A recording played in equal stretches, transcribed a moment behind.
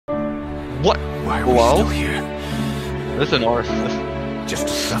What? Why are we Hello? still here? This is North. Just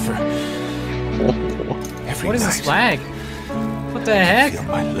to suffer. Every What is night, this lag? What the heck? feel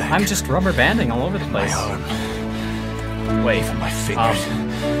my leg, I'm just rubber banding all over the my place. arm, Wait, even my fingers.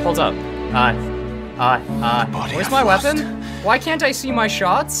 hold up. body Where's I've my lost. weapon? Why can't I see my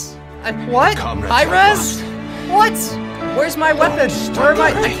shots? What? Comrades High I've res? What? Where's my weapon? just Where am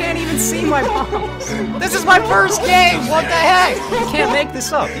I? don't I can't even see my bombs. This is my first game. What the heck? You can't make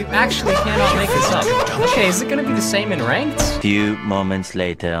this up. You actually cannot make this up. Okay, is it gonna be the same in ranked? Few moments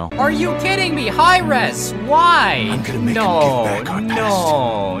later. Are you kidding me? High res? Why? I'm gonna make no, him give back our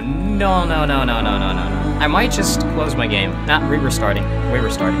no. I might just close my game. Not restarting. We're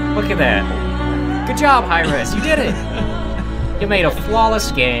restarting. Look at that. Good job, high res. You did it. You made a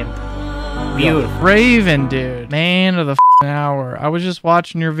flawless game. Beautiful. Raven, dude. Man of the hour. I was just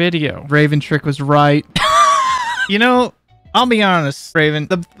watching your video. Raventric was right. You know, I'll be honest, Raven.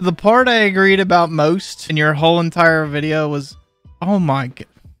 The part I agreed about most in your whole entire video was, oh my god.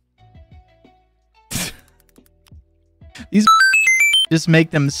 These just make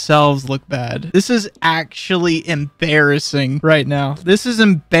themselves look bad. This is actually embarrassing right now. This is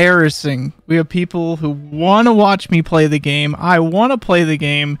embarrassing. We have people who want to watch me play the game. I want to play the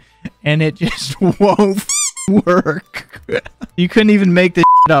game, and it just won't work. You couldn't even make this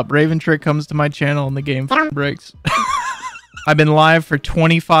up. Raventric comes to my channel and the game breaks. I've been live for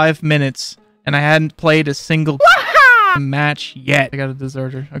 25 minutes, and I hadn't played a single match yet. I got a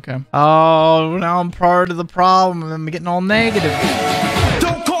deserter. Okay. Oh, now I'm part of the problem. I'm getting all negative.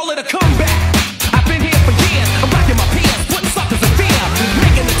 Don't call it a comeback. I've been here for years. I'm rocking my pants, putting suckers in fear,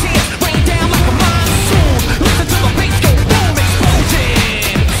 making the tears rain down like a monsoon. Listen to the bass go boom,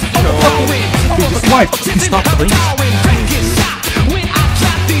 explosion. Overflowing. Why? Stop, please. When I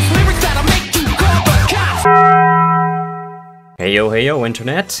drop these lyrics that'll make you call the cops. Hey yo,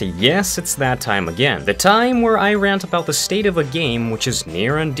 internet. Yes, it's that time again. The time where I rant about the state of a game which is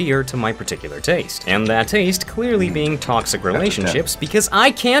near and dear to my particular taste. And that taste clearly being toxic relationships because I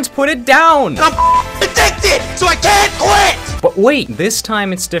can't put it down! I'm addicted, so I can't quit. But wait, this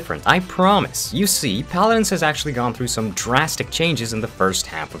time it's different, I promise. You see, Paladins has actually gone through some drastic changes in the first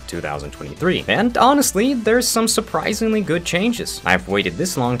half of 2023. And honestly, there's some surprisingly good changes. I've waited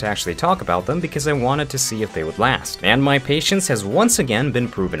this long to actually talk about them because I wanted to see if they would last. And my patience has once again been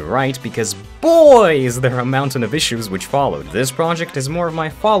proven right because boy is there a mountain of issues which followed. This project is more of my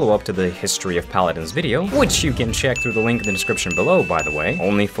follow-up to the History of Paladins video, which you can check through the link in the description below, by the way.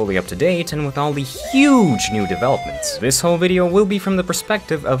 Only fully up to date and with all the huge new developments. This whole video will be from the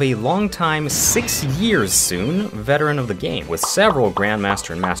perspective of a long-time, 6 years soon, veteran of the game, with several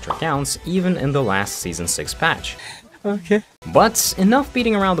Grandmaster and Master accounts even in the last Season 6 patch. Okay. But enough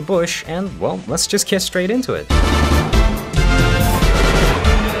beating around the bush, and well, let's just get straight into it.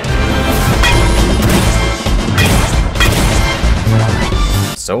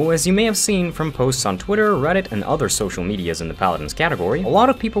 So, as you may have seen from posts on Twitter, Reddit, and other social medias in the Paladins category, a lot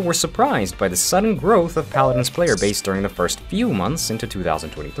of people were surprised by the sudden growth of Paladins player base during the first few months into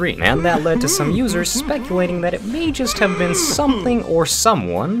 2023, and that led to some users speculating that it may just have been something or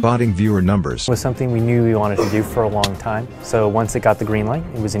someone botting viewer numbers. Was something we knew we wanted to do for a long time, so once it got the green light,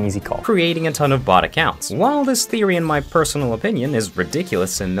 it was an easy call. creating a ton of bot accounts. While this theory, in my personal opinion, is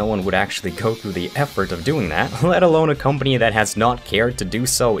ridiculous and no one would actually go through the effort of doing that, let alone a company that has not cared to do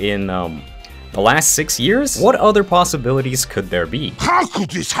so in, the last 6 years? What other possibilities could there be? How could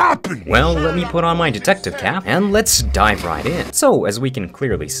this happen? Well, let me put on my detective cap, and let's dive right in. So, as we can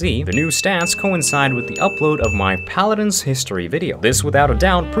clearly see, the new stats coincide with the upload of my Paladins history video. This, without a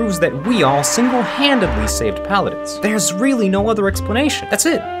doubt, proves that we all single-handedly saved Paladins. There's really no other explanation. That's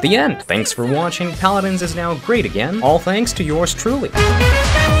it. The end. Thanks for watching. Paladins is now great again. All thanks to yours truly.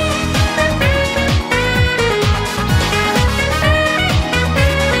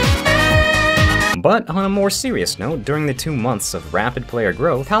 But on a more serious note, during the 2 months of rapid player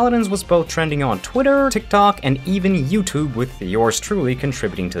growth, Paladins was both trending on Twitter, TikTok, and even YouTube, with yours truly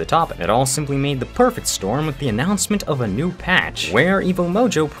contributing to the topic. It all simply made the perfect storm with the announcement of a new patch, where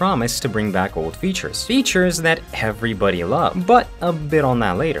EvoMojo promised to bring back old features. Features that everybody loved, but a bit on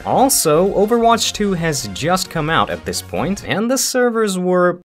that later. Also, Overwatch 2 has just come out at this point, and the servers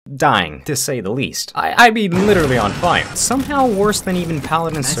were dying, to say the least. I mean, literally on fire. Somehow worse than even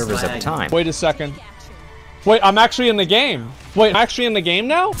Paladin servers at the time. Wait a second. Wait, I'm actually in the game. Wait, I'm actually in the game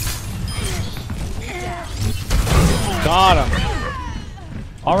now? Got him.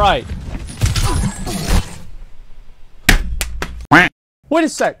 Alright. Wait a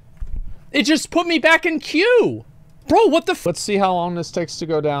sec. It just put me back in queue. Bro, what the f— Let's see how long this takes to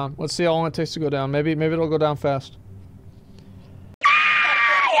go down. Let's see how long it takes to go down. Maybe it'll go down fast.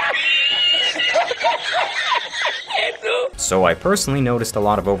 So I personally noticed a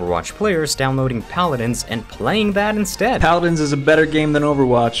lot of Overwatch players downloading Paladins and playing that instead. Paladins is a better game than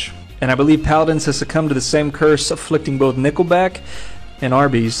Overwatch, and I believe Paladins has succumbed to the same curse afflicting both Nickelback and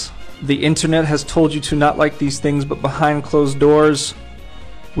Arby's. The internet has told you to not like these things, but behind closed doors,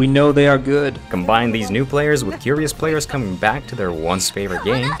 we know they are good. Combine these new players with curious players coming back to their once favorite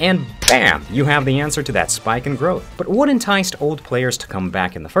game, and bam! You have the answer to that spike in growth. But what enticed old players to come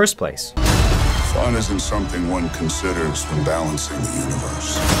back in the first place? Fun isn't something one considers when balancing the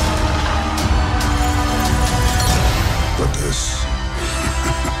universe. But this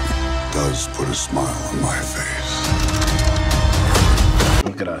does put a smile on my face.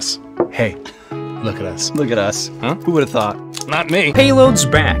 Look at us. Hey, look at us. Look at us. Huh? Who would have thought? Not me. Payload's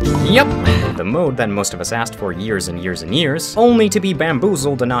back. Yep. The mode that most of us asked for years and years and years, only to be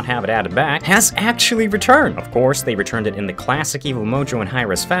bamboozled and not have it added back, has actually returned. Of course, they returned it in the classic EvoMojo and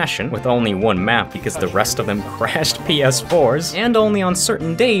high-res fashion, with only one map because the rest of them crashed PS4s, and only on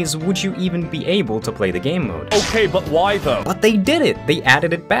certain days would you even be able to play the game mode. Okay, but why though? But they did it! They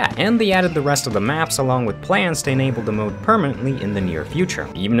added it back, and they added the rest of the maps along with plans to enable the mode permanently in the near future.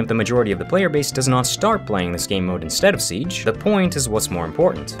 Even if the majority of the player base does not start playing this game mode instead of Siege, the point is what's more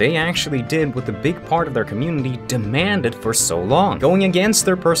important. They actually did what the big part of their community demanded for so long, going against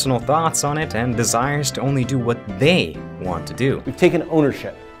their personal thoughts on it and desires to only do what they want to do. We've taken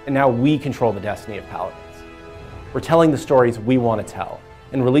ownership, and now we control the destiny of Paladins. We're telling the stories we want to tell,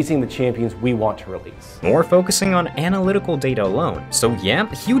 and releasing the champions we want to release. More focusing on analytical data alone. So yeah,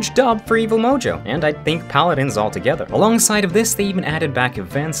 a huge dub for EvoMojo, and I think Paladins altogether. Alongside of this, they even added back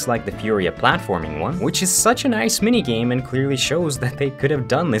events like the Furia platforming one, which is such a nice minigame and clearly shows that they could have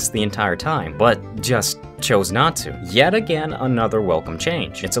done this the entire time, but just chose not to. Yet again, another welcome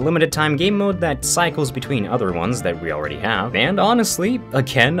change. It's a limited time game mode that cycles between other ones that we already have, and honestly,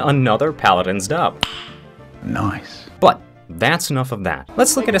 again, another Paladins dub. Nice. But that's enough of that.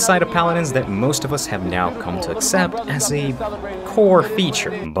 Let's look at a side of Paladins that most of us have now come to accept as a core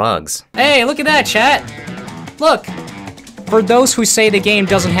feature: bugs. Hey, look at that, chat! Look! For those who say the game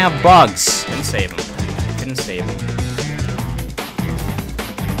doesn't have bugs. Couldn't save him. Couldn't save him.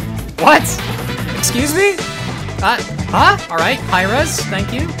 What? Excuse me? Huh? Alright, high res,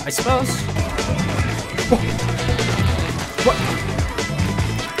 thank you, I suppose. What?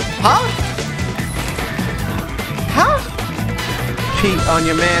 Huh? Cheat on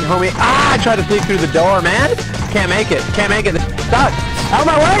your man, homie. Ah, I tried to sneak through the door, man. Can't make it. Can't make it. Stuck. Out of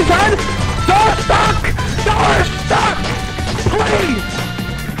my way, son! Door stuck! Door stuck! Please!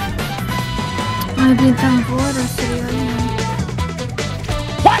 Alguém tá embora, seria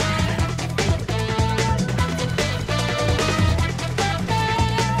What?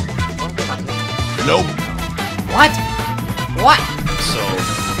 Nope. What? What? So,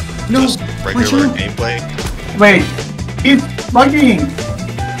 No, just regular gameplay? Wait, he's bugging!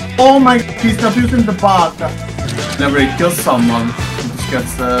 Oh my, he's not using the bug. Whenever he kills someone, he just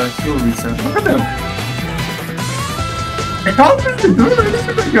gets a heal reset. Look at him! I can't really do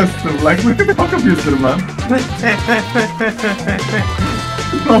anything against him, like, look at the fuck abuse him, man.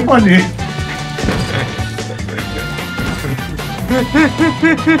 It's so funny.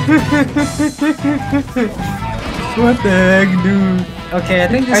 What the heck, dude? Okay, I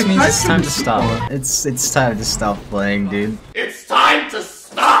think this means it's time to stop. It's time to stop playing, dude. It's time to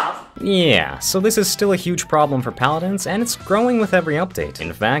stop! Yeah, so this is still a huge problem for Paladins, and it's growing with every update.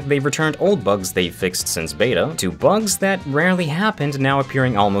 In fact, they've returned old bugs they've fixed since beta, to bugs that rarely happened now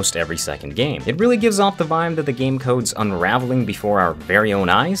appearing almost every second game. It really gives off the vibe that the game code's unraveling before our very own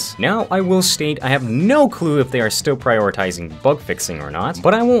eyes. Now, I will state I have no clue if they are still prioritizing bug fixing or not,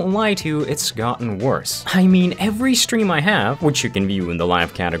 but I won't lie to you, it's gotten worse. I mean, every stream I have, which you can view in the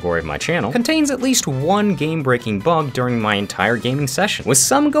live category of my channel, contains at least one game-breaking bug during my entire gaming session, with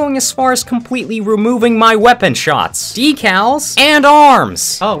some going as far as completely removing my weapon shots, decals, and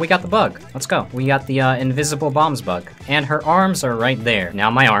arms. Oh, we got the bug. Let's go. We got the invisible bombs bug. And her arms are right there. Now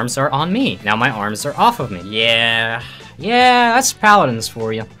my arms are on me. Now my arms are off of me. Yeah, that's Paladins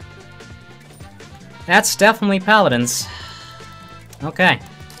for you. That's definitely Paladins. Okay.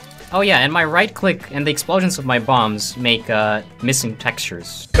 Oh yeah, and my right click and the explosions of my bombs make missing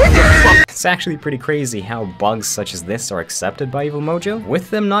textures. It's actually pretty crazy how bugs such as this are accepted by EvoMojo, with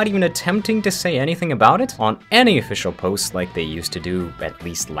them not even attempting to say anything about it on any official posts like they used to do at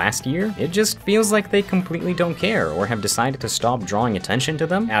least last year. It just feels like they completely don't care or have decided to stop drawing attention to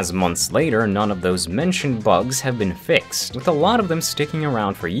them, as months later none of those mentioned bugs have been fixed, with a lot of them sticking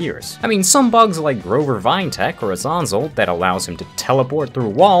around for years. I mean, some bugs like Grover Vinetech or Azanzol that allows him to teleport through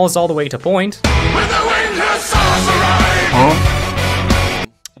walls all the way to point. When the winter stars arrive!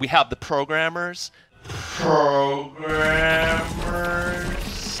 We have the programmers programmers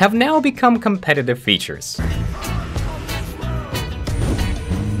have now become competitive features.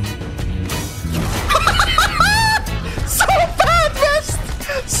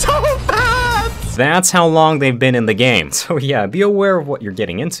 That's how long they've been in the game. So yeah, be aware of what you're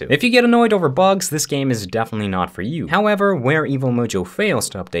getting into. If you get annoyed over bugs, this game is definitely not for you. However, where EvoMojo fails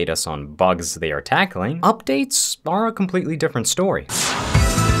to update us on bugs they are tackling, updates are a completely different story.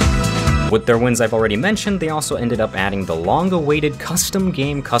 With their wins I've already mentioned, they also ended up adding the long-awaited custom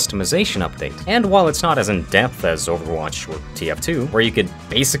game customization update. And while it's not as in-depth as Overwatch or TF2, where you could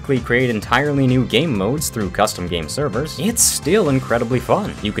basically create entirely new game modes through custom game servers, it's still incredibly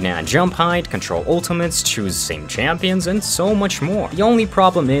fun. You can add jump height, control ultimates, choose same champions, and so much more. The only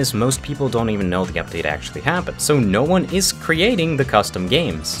problem is most people don't even know the update actually happened, so no one is creating the custom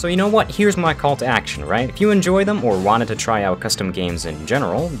games. So you know what, here's my call to action, right? If you enjoy them or wanted to try out custom games in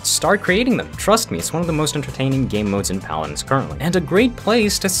general, start creating them. Trust me, it's one of the most entertaining game modes in Paladins currently, and a great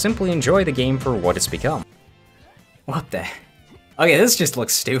place to simply enjoy the game for what it's become. What the? Okay, this just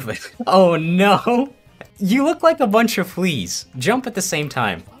looks stupid. Oh no! You look like a bunch of fleas. Jump at the same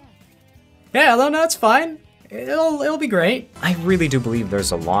time. Yeah, no, it's fine. It'll be great. I really do believe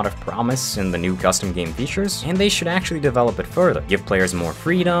there's a lot of promise in the new custom game features, and they should actually develop it further. Give players more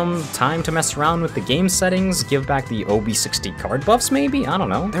freedom, time to mess around with the game settings, give back the OB60 card buffs maybe? I don't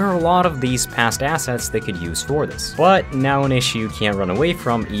know. There are a lot of these past assets they could use for this. But now an issue you can't run away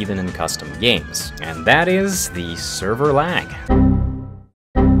from even in custom games, and that is the server lag.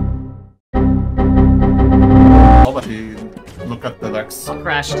 Look at the Lex. Oh,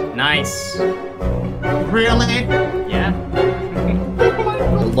 crashed. Nice. Really? Yeah.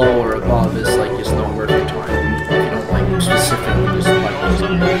 The lower above is like just no work time. You don't like specifically just like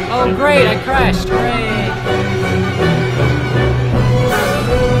oh great, I crashed. Hooray!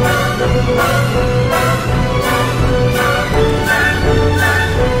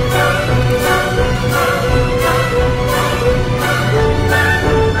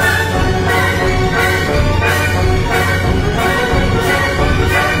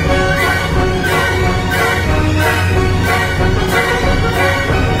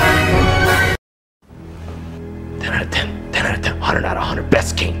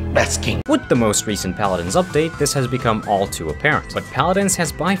 Best king. With the most recent Paladins update, this has become all too apparent. But Paladins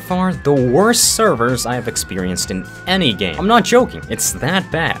has by far the worst servers I have experienced in any game. I'm not joking, it's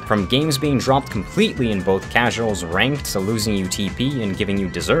that bad. From games being dropped completely in both casuals, ranked, to losing you TP and giving you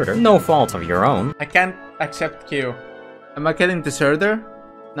deserter, no fault of your own. I can't accept Q. Am I getting deserter?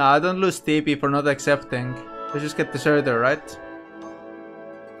 No, I don't lose TP for not accepting. I just get deserter, right?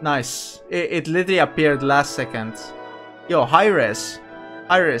 Nice. It literally appeared last second. Yo, high-res.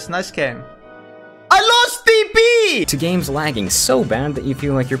 Iris, nice game. I lost TP! To games lagging so bad that you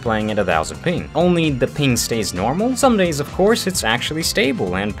feel like you're playing at 1000 ping. Only the ping stays normal. Some days, of course, it's actually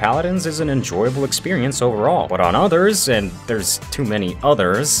stable, and Paladins is an enjoyable experience overall. But on others, and there's too many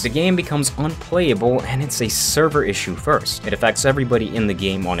others, the game becomes unplayable, and it's a server issue first. It affects everybody in the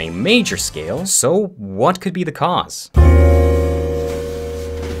game on a major scale, so what could be the cause?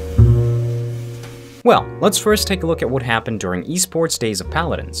 Well, let's first take a look at what happened during esports days of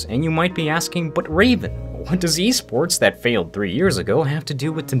Paladins, and you might be asking, but Raven, what does esports that failed 3 years ago have to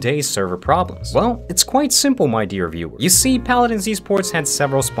do with today's server problems? Well, it's quite simple, my dear viewer. You see, Paladins esports had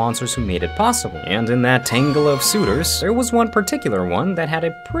several sponsors who made it possible, and in that tangle of suitors, there was one particular one that had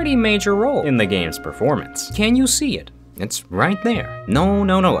a pretty major role in the game's performance. Can you see it? It's right there. No,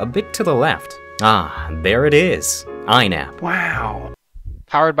 a bit to the left. Ah, there it is. INAP. Wow.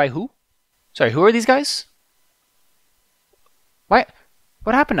 Powered by who? Sorry, who are these guys? What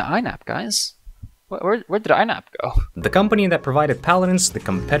happened to INAP, guys? Where did INAP go? The company that provided Paladins the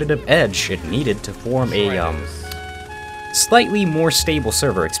competitive edge it needed to form a, slightly more stable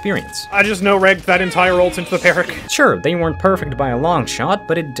server experience. I just no-regged that entire ult into the Peric. Sure, they weren't perfect by a long shot,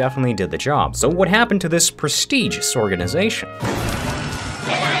 but it definitely did the job. So what happened to this prestigious organization?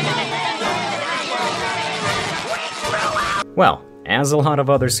 Well, as a lot of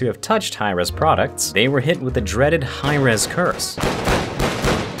others who have touched high-res products, they were hit with the dreaded high-res curse.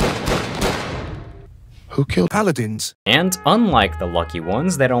 Who killed Paladins? And unlike the lucky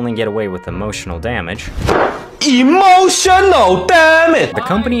ones that only get away with emotional damage, the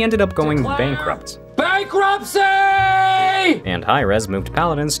company ended up going bankrupt. Bankruptcy! And Hi-Rez moved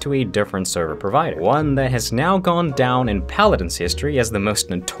Paladins to a different server provider, one that has now gone down in Paladins history as the most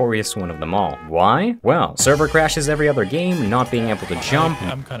notorious one of them all. Why? Well, server crashes every other game, not being able to jump.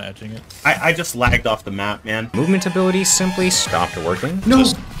 I'm kind of edging it. I just lagged off the map, man. Movement ability simply stopped working. No,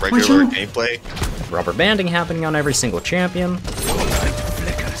 just regular gameplay. Rubber banding happening on every single champion.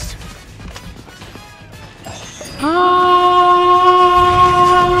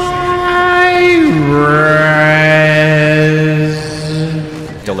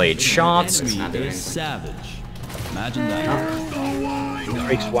 delayed shots. Savage. Imagine that.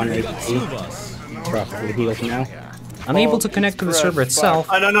 Breaks 1 HP. Probably heals now. Unable to connect to the server itself.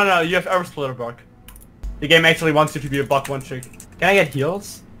 Oh, no, you have oversplitter, Buck. The game actually wants you to be a buck one trick. Can I get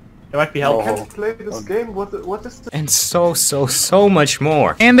heals? It might be helpful. Can play this game? What is this? And so much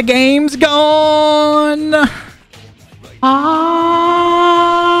more. And the game's gone!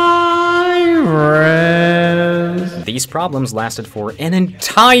 These problems lasted for an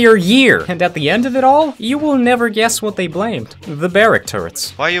entire year, and at the end of it all, you will never guess what they blamed. The barrack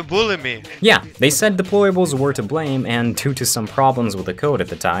turrets. Why you bully me? Yeah, they said deployables were to blame, and due to some problems with the code at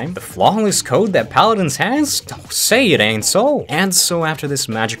the time, the flawless code that Paladins has? Don't say it ain't so. And so after this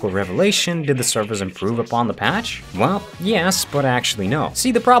magical revelation, did the servers improve upon the patch? Well, yes, but actually no.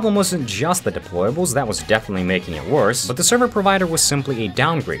 See, the problem wasn't just the deployables, that was definitely making it worse, but the server provider was simply a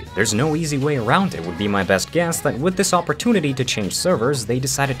downgrade. There's no easy way around it, would be my best guess, that with this opportunity to change servers, they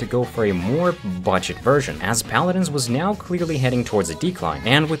decided to go for a more budget version, as Paladins was now clearly heading towards a decline,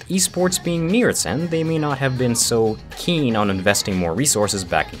 and with esports being near its end, they may not have been so keen on investing more resources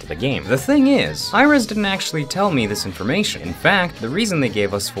back into the game. The thing is, Iris didn't actually tell me this information. In fact, the reason they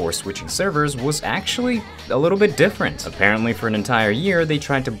gave us for switching servers was actually a little bit different. Apparently for an entire year, they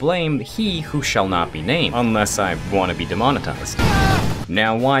tried to blame he who shall not be named, unless I want to be demonetized.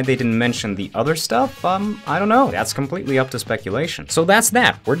 Now, why they didn't mention the other stuff, I don't know. That's completely up to speculation. So that's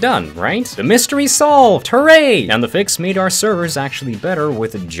that. We're done, right? The mystery solved! Hooray! And the fix made our servers actually better,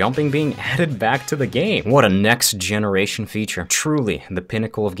 with jumping being added back to the game. What a next generation feature. Truly, the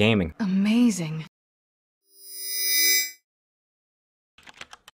pinnacle of gaming. Amazing.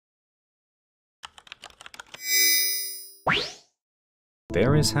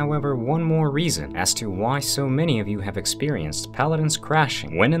 There is, however, one more reason as to why so many of you have experienced Paladins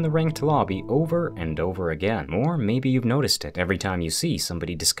crashing when in the ranked lobby over and over again. Or maybe you've noticed it every time you see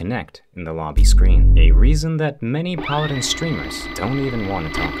somebody disconnect in the lobby screen. A reason that many Paladin streamers don't even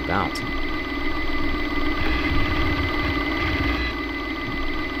want to talk about.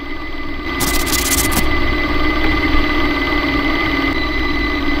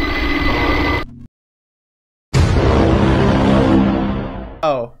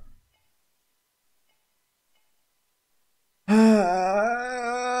 Oh.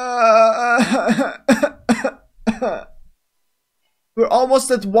 We're almost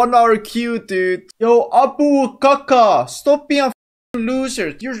at 1 hour queue, dude. Yo, Abu Kaka, stop being a f***ing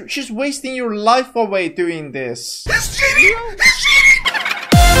loser. You're just wasting your life away doing this. He's cheating! He's cheating!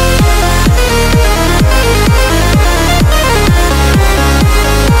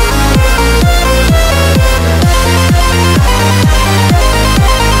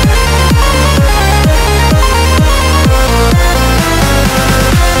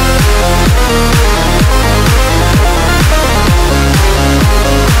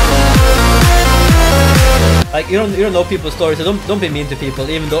 Like, you don't know people's stories, so don't be mean to people,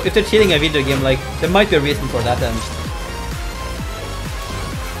 even though if they're cheating a video game, like, there might be a reason for that, and...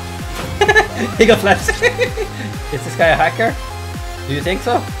 He got flashed. Is this guy a hacker? Do you think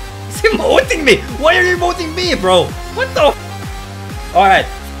so? He's emoting me! Why are you emoting me, bro? What the f? Alright,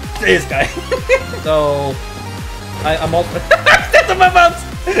 this guy. So... I'm all... He stepped on my bumps!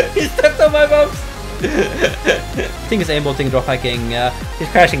 He stepped on my bumps! I think he's emoting, drop hacking, he's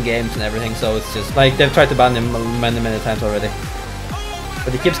crashing games and everything, so it's just like they've tried to ban him many times already.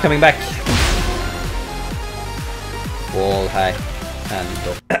 But he keeps coming back. Wall high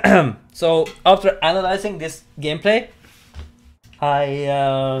and so after analyzing this gameplay,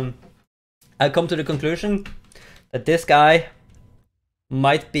 I come to the conclusion that this guy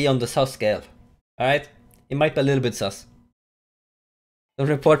might be on the sus scale. Alright? He might be a little bit sus. Don't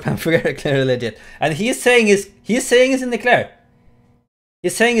report Pamphor clear legit. And he's saying is in the clear.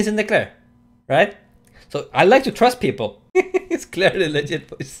 He's saying is in the clear. Right? So I like to trust people. It's clearly legit,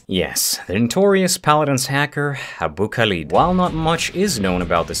 boys. Yes, the notorious Paladins hacker, Abu Khalid. While not much is known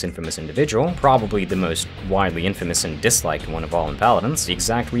about this infamous individual, probably the most widely infamous and disliked one of all in Paladins, the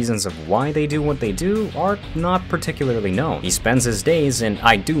exact reasons of why they do what they do are not particularly known. He spends his days, and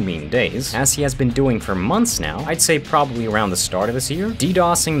I do mean days, as he has been doing for months now, I'd say probably around the start of this year,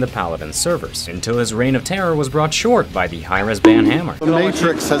 DDoSing the Paladin servers, until his reign of terror was brought short by the high-res ban hammer. The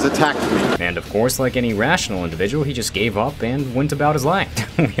Matrix has attacked me. And of course, like any rational individual, he just gave up and went about his life.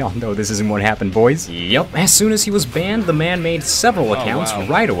 We all know this isn't what happened, boys. Yep, as soon as he was banned, the man made several accounts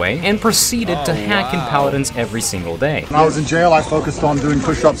right away and proceeded to hack in Paladins every single day. When I was in jail, I focused on doing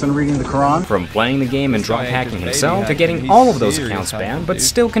push-ups and reading the Quran. From playing the game and drop hacking himself to getting all of those accounts banned, but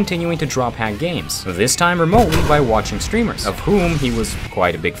still continuing to drop hack games. This time remotely by watching streamers, of whom he was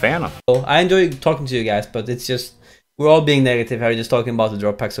quite a big fan of. I enjoy talking to you guys, but it's just We're all being negative here, just talking about the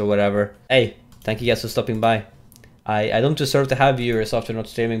drop packs or whatever. Hey, thank you guys for stopping by. I don't deserve to have viewers after not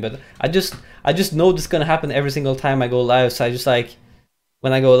streaming, but I just know this is gonna happen every single time I go live, so I just like,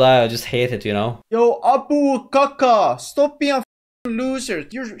 when I go live, I just hate it, you know? Yo, Abu Kaka, stop being a loser.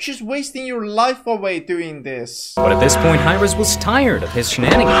 You're just wasting your life away doing this. But at this point, Hi-Rez was tired of his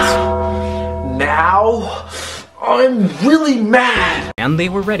shenanigans. Now, I'm really mad. And they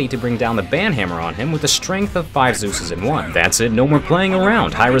were ready to bring down the banhammer on him with the strength of 5 Zeuses in one. That's it, no more playing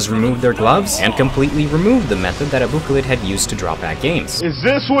around. Hi-Rez removed their gloves and completely removed the method that Abukalid had used to drop back games. Is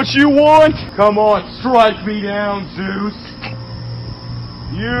this what you want? Come on, strike me down, Zeus.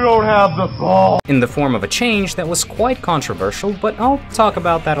 You don't have the ball. In the form of a change that was quite controversial, but I'll talk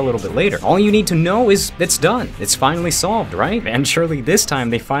about that a little bit later. All you need to know is it's done. It's finally solved, right? And surely this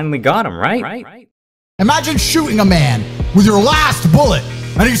time they finally got him, right? Imagine shooting a man with your last bullet,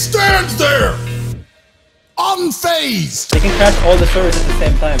 and he stands there, unfazed. They can crash all the servers at the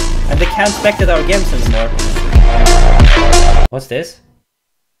same time, and they can't spectate our games anymore. What's this?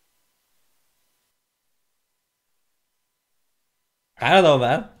 I don't know,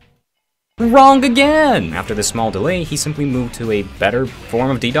 man. Wrong again! After this small delay, he simply moved to a better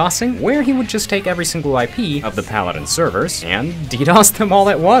form of DDoSing, where he would just take every single IP of the Paladin servers and DDoS them all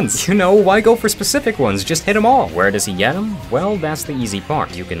at once. You know, why go for specific ones? Just hit them all. Where does he get them? Well, that's the easy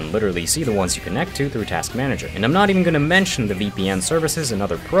part. You can literally see the ones you connect to through Task Manager. And I'm not even gonna mention the VPN services and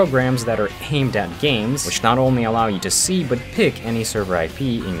other programs that are aimed at games, which not only allow you to see, but pick any server IP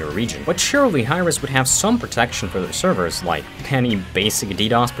in your region. But surely Hi-Rez would have some protection for their servers, like any basic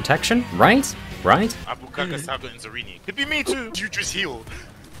DDoS protection, right? Right? Could be me too. You just healed.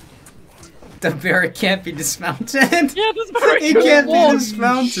 The barrack can't be dismounted. Yeah, this barrack It can't be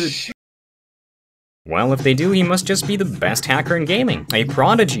dismounted. Well, if they do, he must just be the best hacker in gaming. A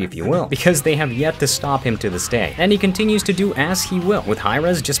prodigy, if you will, because they have yet to stop him to this day. And he continues to do as he will, with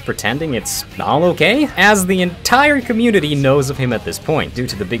Hi-Rez just pretending it's all okay, as the entire community knows of him at this point, due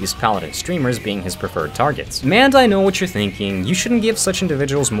to the biggest Paladin streamers being his preferred targets. And I know what you're thinking, you shouldn't give such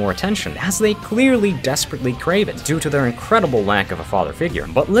individuals more attention, as they clearly desperately crave it, due to their incredible lack of a father figure.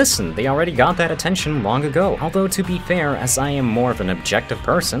 But listen, they already got that attention long ago. Although, to be fair, as I am more of an objective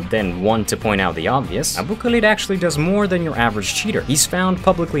person than one to point out the obvious, Abukalid actually does more than your average cheater. He's found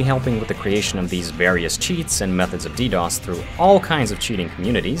publicly helping with the creation of these various cheats and methods of DDoS through all kinds of cheating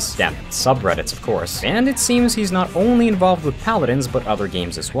communities, and subreddits of course, and it seems he's not only involved with Paladins but other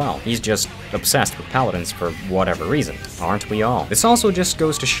games as well. He's just obsessed with Paladins for whatever reason. Aren't we all? This also just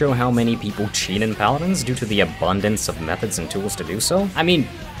goes to show how many people cheat in Paladins due to the abundance of methods and tools to do so. I mean,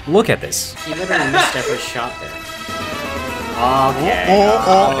 look at this. He literally missed every shot there. Okay.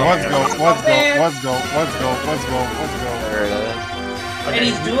 Let's go. And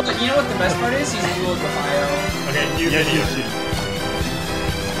he's dual. You know what the best part is? He's dual with Bio. Okay, you shoot.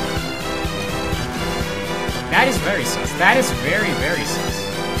 That is very sus. That is very, very sus.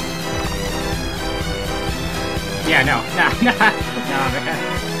 Yeah, no, man.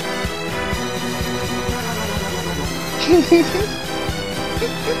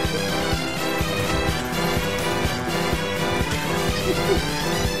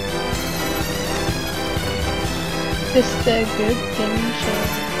 Just a good gaming show.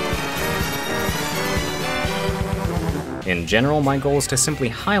 In general, my goal is to simply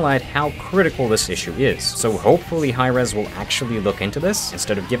highlight how critical this issue is, so hopefully Hi-Rez will actually look into this,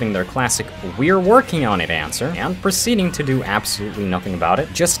 instead of giving their classic "we're working on it" answer, and proceeding to do absolutely nothing about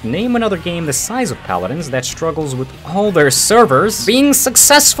it. Just name another game the size of Paladins that struggles with all their servers being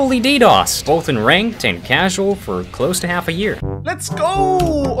successfully DDoSed, both in ranked and casual for close to half a year. Let's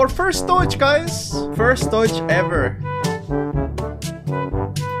go! Our first dodge, guys! First dodge ever.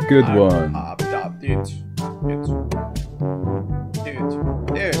 Good one. Dude.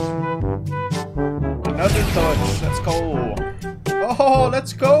 Another dodge. Let's go. Oh,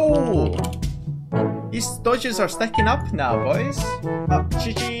 let's go! These dodges are stacking up now, boys.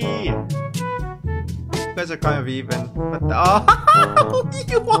 GG. You guys are kind of even. But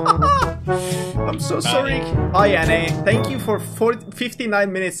I'm so sorry. Hi, Anne. Thank you for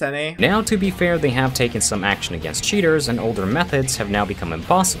 59 minutes, Anne. Now, to be fair, they have taken some action against cheaters, and older methods have now become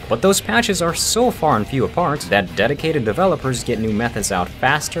impossible. But those patches are so far and few apart that dedicated developers get new methods out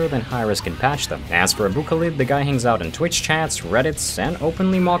faster than Hi-Rez can patch them. As for Abukalid, the guy hangs out in Twitch chats, Reddits, and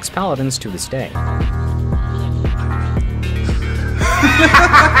openly mocks Paladins to this day.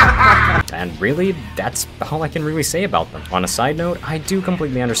 And really, that's all I can really say about them. On a side note, I do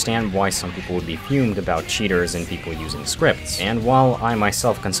completely understand why some people would be fumed about cheaters and people using scripts. And while I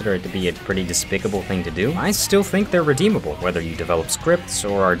myself consider it to be a pretty despicable thing to do, I still think they're redeemable. Whether you develop scripts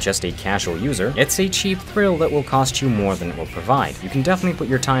or are just a casual user, it's a cheap thrill that will cost you more than it will provide. You can definitely put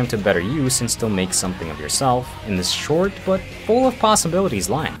your time to better use and still make something of yourself in this short but full of possibilities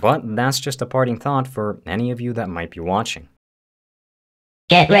line. But that's just a parting thought for any of you that might be watching.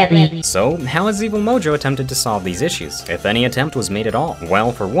 Get ready. So, how has Evil Mojo attempted to solve these issues, if any attempt was made at all?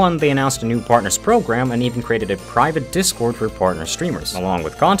 Well, for one, they announced a new partners program and even created a private Discord for partner streamers, along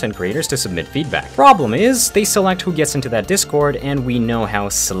with content creators to submit feedback. Problem is, they select who gets into that Discord, and we know how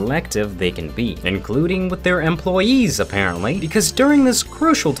selective they can be, including with their employees, apparently, because during this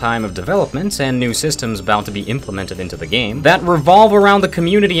crucial time of development and new systems about to be implemented into the game that revolve around the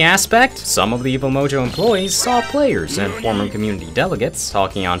community aspect, some of the Evil Mojo employees saw players and former community delegates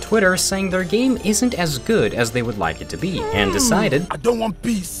talking on Twitter saying their game isn't as good as they would like it to be, and decided, I don't want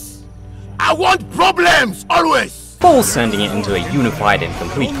peace. I want problems, always! full sending it into a unified and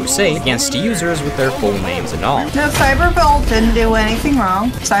complete crusade against users with their full names and all. No, Cyberbolt didn't do anything wrong.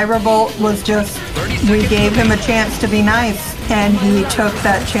 Cyberbolt was just, we gave him a chance to be nice, and he took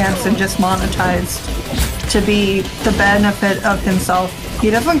that chance and just monetized to be the benefit of himself. He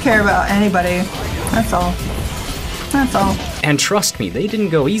doesn't care about anybody. That's all. That's all. And trust me, they didn't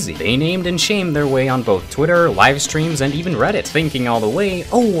go easy. They named and shamed their way on both Twitter, live streams, and even Reddit, thinking all the way,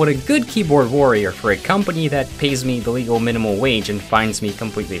 oh, what a good keyboard warrior for a company that pays me the legal minimum wage and finds me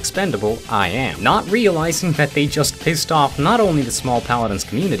completely expendable I am. Not realizing that they just pissed off not only the small Paladins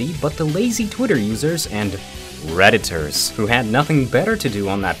community, but the lazy Twitter users and Redditors, who had nothing better to do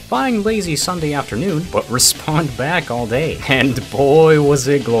on that fine lazy Sunday afternoon but respond back all day. And boy was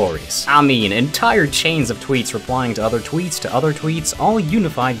it glorious. I mean, entire chains of tweets replying to other tweets, all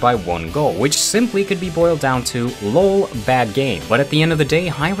unified by one goal, which simply could be boiled down to, lol, bad game. But at the end of the day,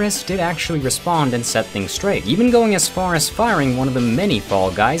 Hi-Res did actually respond and set things straight, even going as far as firing one of the many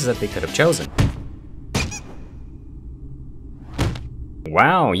fall guys that they could have chosen.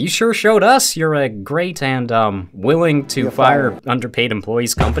 Wow, you sure showed us you're a great and, willing to fire underpaid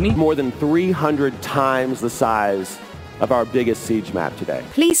employees company. More than 300 times the size of our biggest siege map today.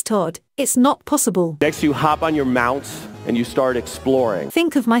 Please, Todd, it's not possible. Next, you hop on your mounts and you start exploring.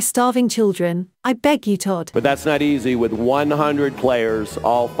 Think of my starving children. I beg you, Todd. But that's not easy with 100 players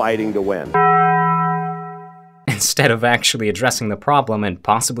all fighting to win. Instead of actually addressing the problem and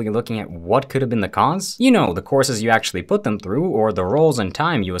possibly looking at what could have been the cause? You know, the courses you actually put them through, or the roles and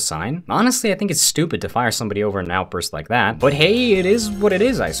time you assign. Honestly, I think it's stupid to fire somebody over an outburst like that, but hey, it is what it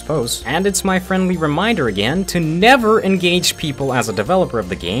is, I suppose. And it's my friendly reminder again to never engage people as a developer of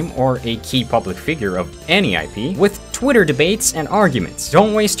the game, or a key public figure of any IP, with Twitter debates and arguments.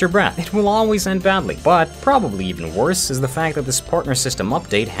 Don't waste your breath, it will always end badly. But probably even worse is the fact that this partner system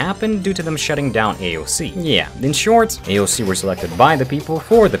update happened due to them shutting down AOC. Yeah, in short, AOC were selected by the people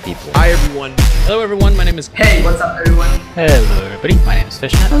for the people. Hi everyone. Hello everyone, my name is... Hey, what's up everyone? Hello everybody, my name is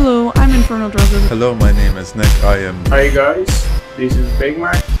Fishnet. Hello, I'm Infernal Dragon. Hello, my name is Nick, I am... Hi guys, this is Big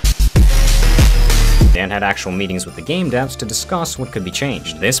Mac. Dan had actual meetings with the game devs to discuss what could be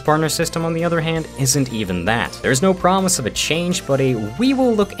changed. This partner system, on the other hand, isn't even that. There's no promise of a change, but a we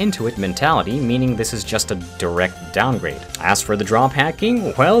will look into it mentality, meaning this is just a direct downgrade. As for the drop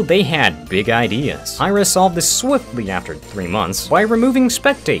hacking, well, they had big ideas. Hi-Res solved this swiftly after 3 months by removing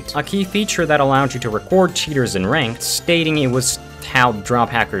Spectate, a key feature that allowed you to record cheaters in ranked, stating it was how drop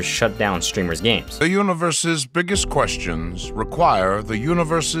hackers shut down streamers' games. The universe's biggest questions require the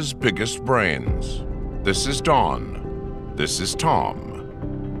universe's biggest brains. This is Dawn. This is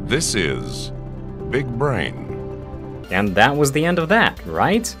Tom. This is Big Brain. And that was the end of that,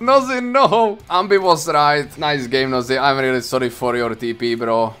 right? Nosy, no! Ambi was right. Nice game, Nosy. I'm really sorry for your TP,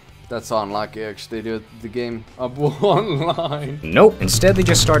 bro. That's unlucky, actually, dude. The game up one line. Nope. Instead, they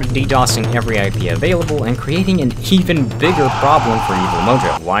just started DDoSing every IP available and creating an even bigger problem for Evil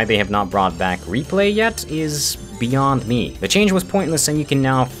Mojo. Why they have not brought back replay yet is beyond me. The change was pointless and you can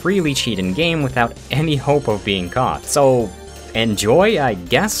now freely cheat in-game without any hope of being caught. So, enjoy, I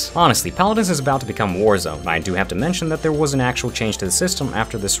guess? Honestly, Paladins is about to become Warzone. I do have to mention that there was an actual change to the system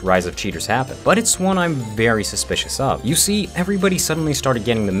after this rise of cheaters happened, but it's one I'm very suspicious of. You see, everybody suddenly started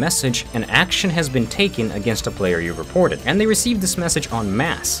getting the message and action has been taken against a player you reported, and they received this message en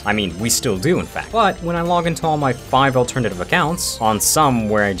masse. I mean, we still do in fact. But when I log into all my 5 alternative accounts, on some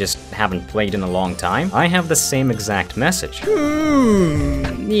where I just haven't played in a long time, I have the same exact message.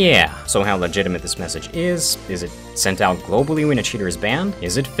 Yeah, so how legitimate this message is it sent out globally when a cheater is banned?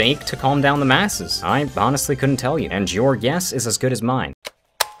 Is it fake to calm down the masses? I honestly couldn't tell you, and your guess is as good as mine.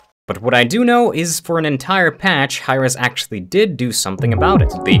 But what I do know is for an entire patch, Hi-Rez actually did do something about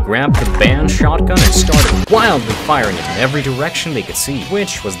it. They grabbed the banned shotgun and started wildly firing it in every direction they could see,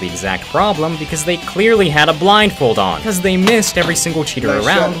 which was the exact problem because they clearly had a blindfold on, because they missed every single cheater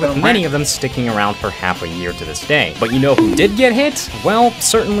around, with many of them sticking around for half a year to this day. But you know who did get hit? Well,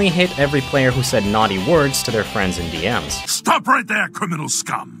 certainly hit every player who said naughty words to their friends in DMs. Stop right there, criminal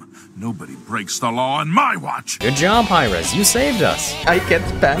scum! Nobody breaks the law on my watch! Good job, Hi-Rez, you saved us! I get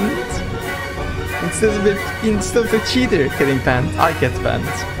banned. Instead of the cheater getting banned, I get banned.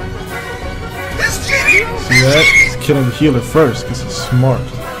 It's cheating! See that? He's killing the healer first, because he's smart.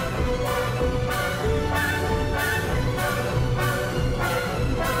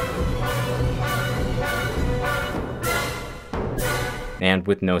 And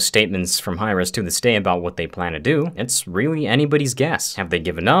with no statements from Hi-Rez to this day about what they plan to do, it's really anybody's guess. Have they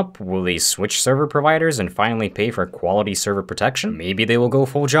given up? Will they switch server providers and finally pay for quality server protection? Maybe they will go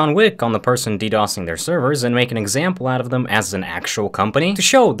full John Wick on the person DDoSing their servers and make an example out of them as an actual company to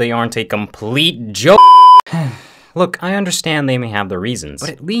show they aren't a complete joke. Look, I understand they may have their reasons, but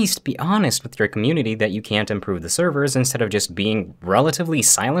at least be honest with your community that you can't improve the servers instead of just being relatively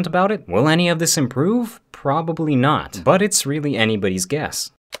silent about it. Will any of this improve? Probably not, but it's really anybody's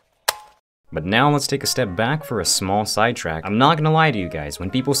guess. But now let's take a step back for a small sidetrack. I'm not gonna lie to you guys, when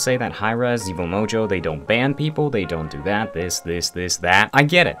people say that Hi-Rez, EvoMojo, they don't ban people, they don't do that, this, that, I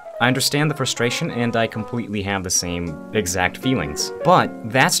get it. I understand the frustration and I completely have the same exact feelings. But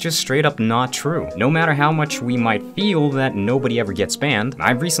that's just straight up not true. No matter how much we might feel that nobody ever gets banned,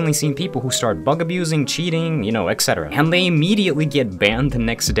 I've recently seen people who start bug abusing, cheating, you know, etc. And they immediately get banned the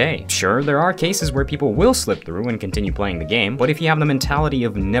next day. Sure, there are cases where people will slip through and continue playing the game, but if you have the mentality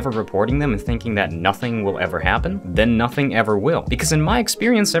of never reporting them and thinking that nothing will ever happen, then nothing ever will. Because in my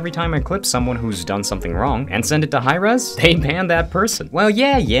experience, every time I clip someone who's done something wrong and send it to Hi-Rez, they ban that person. Well,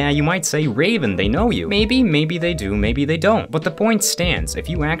 yeah, you might say, Raven, they know you. Maybe they do, maybe they don't. But the point stands, if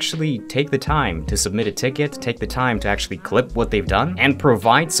you actually take the time to submit a ticket, take the time to actually clip what they've done, and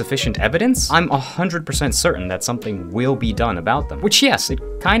provide sufficient evidence, I'm 100% certain that something will be done about them. Which, yes, it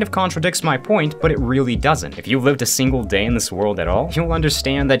kind of contradicts my point, but it really doesn't. If you've lived a single day in this world at all, you'll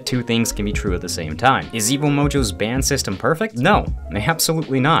understand that two things can be true at the same time. Is EvoMojo's ban system perfect? No,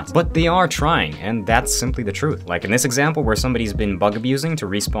 absolutely not. But they are trying, and that's simply the truth. Like in this example where somebody's been bug abusing to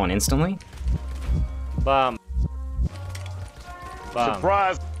respawn instantly. Bam. Bam.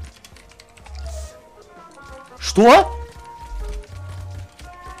 Surprise! Что?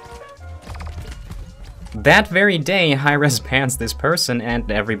 That very day, Hi-Rez bans this person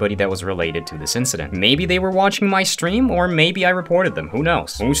and everybody that was related to this incident. Maybe they were watching my stream, or maybe I reported them, who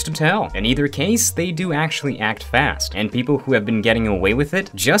knows? Who's to tell? In either case, they do actually act fast, and people who have been getting away with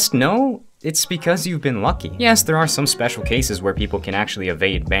it, just know it's because you've been lucky. Yes, there are some special cases where people can actually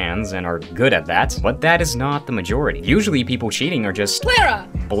evade bans and are good at that, but that is not the majority. Usually people cheating are just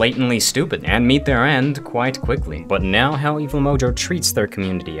blatantly stupid and meet their end quite quickly. But now how EvoMojo treats their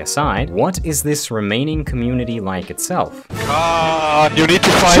community aside, what is this remaining community like itself? God, you need to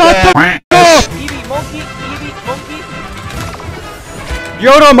find that. Eevee, monkey, Eevee, monkey.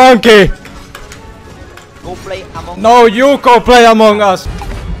 You're a monkey! Go play Among Us. No, you go play Among Us!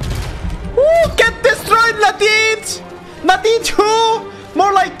 Ooh, get destroyed, Latins! Not each who!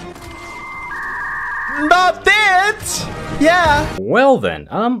 More like... not it! Yeah. Well then,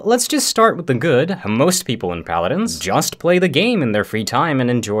 let's just start with the good. Most people in Paladins just play the game in their free time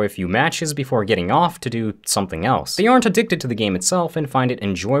and enjoy a few matches before getting off to do something else. They aren't addicted to the game itself and find it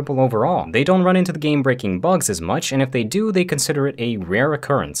enjoyable overall. They don't run into the game-breaking bugs as much, and if they do, they consider it a rare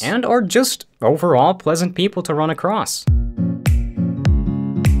occurrence, and are just overall pleasant people to run across.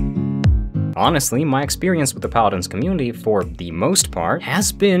 Honestly, my experience with the Paladins community, for the most part,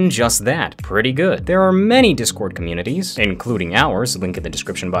 has been just that, pretty good. There are many Discord communities, including ours, link in the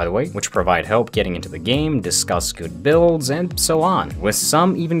description by the way, which provide help getting into the game, discuss good builds, and so on, with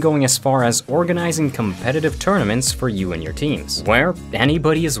some even going as far as organizing competitive tournaments for you and your teams, where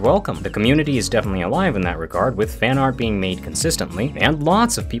anybody is welcome. The community is definitely alive in that regard, with fan art being made consistently, and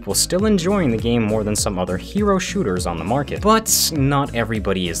lots of people still enjoying the game more than some other hero shooters on the market. But not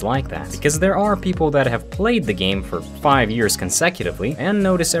everybody is like that, because there are people that have played the game for 5 years consecutively and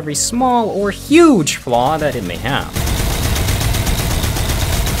notice every small or huge flaw that it may have.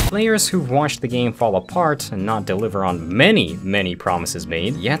 Players who've watched the game fall apart and not deliver on many promises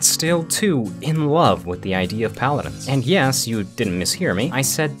made, yet still too in love with the idea of Paladins. And yes, you didn't mishear me, I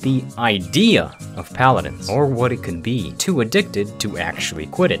said the idea of Paladins, or what it could be, too addicted to actually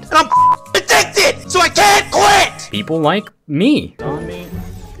quit it. And I'm addicted, so I can't quit! People like me. On me.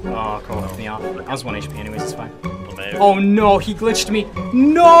 Oh, cool. Me off. I was 1 HP anyways, it's fine. Oh no, he glitched me.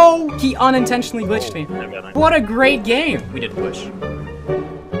 No! He unintentionally glitched me. What a great game! We did push.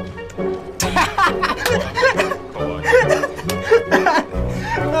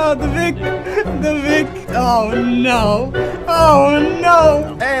 Oh, the Vic. Oh no. Oh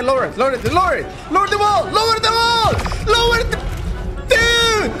no. Hey, lower it. Lower the wall. Lower the wall. Lower the...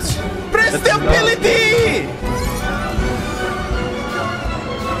 Dude! Press the ability!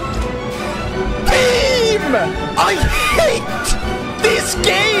 Team! I hate this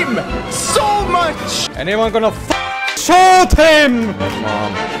game so much! Anyone gonna shoot him? Come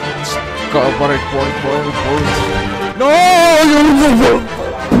on. Got a break point. No!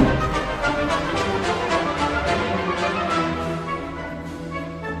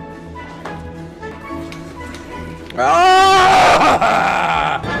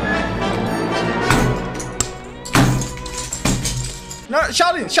 No,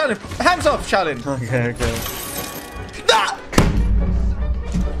 Shaolin, hands off, Shaolin. Okay. Ah!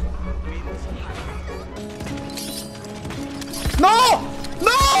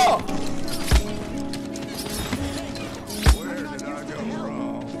 No!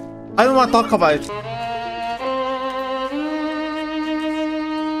 I don't want to talk about it.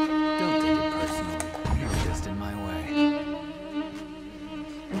 Don't take it personal. You're just in my way.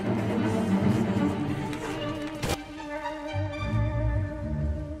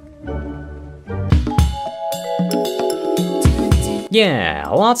 Yeah,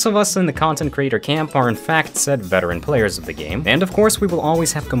 lots of us in the content creator camp are in fact said veteran players of the game, and of course we will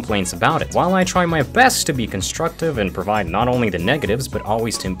always have complaints about it. While I try my best to be constructive and provide not only the negatives, but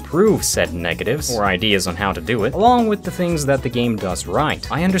always to improve said negatives, or ideas on how to do it, along with the things that the game does right.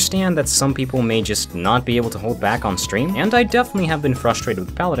 I understand that some people may just not be able to hold back on stream, and I definitely have been frustrated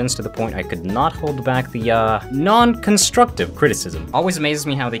with Paladins to the point I could not hold back the, non-constructive criticism. Always amazes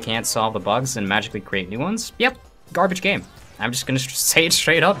me how they can't solve the bugs and magically create new ones. Yep, garbage game. I'm just gonna say it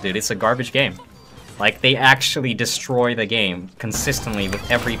straight up, dude. It's a garbage game. Like, they actually destroy the game consistently with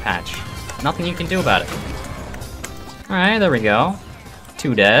every patch. Nothing you can do about it. Alright, there we go.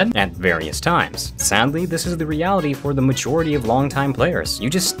 2 dead at various times. Sadly, this is the reality for the majority of longtime players. You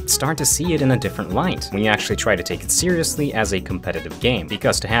just start to see it in a different light when you actually try to take it seriously as a competitive game.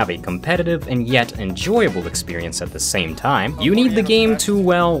 Because to have a competitive and yet enjoyable experience at the same time, you need the game to,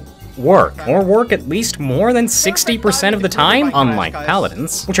 well, work at least more than 60% of the time, unlike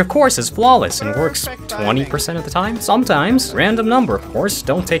Paladins, which of course is flawless and works 20% of the time. Sometimes, random number of course,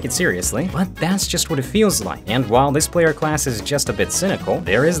 don't take it seriously, but that's just what it feels like. And while this player class is just a bit cynical,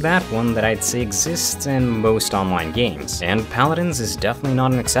 there is that one that I'd say exists in most online games, and Paladins is definitely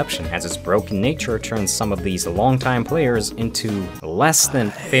not an exception, as its broken nature turns some of these longtime players into less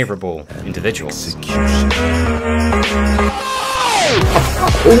than favorable individuals.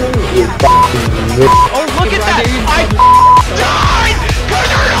 Oh, look at that! I died! Cause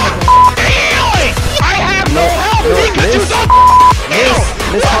you're not healing! I have no health because you don't heal!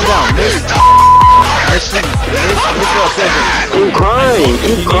 Miss, calm down, Miss. Keep crying,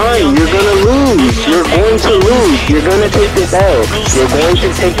 you're gonna lose. You're going to lose. You're gonna take this L. You're going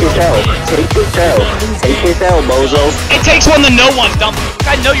to take this L. Take this L. Take this L, bozo. It takes one to know one, dumb.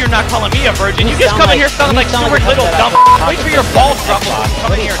 I know you're not calling me a virgin. You just come in here sounding like Stuart Little, dumb. Wait for your balls drop before you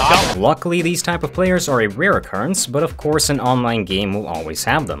come in here, dumb. Luckily, these type of players are a rare occurrence, but of course an online game will always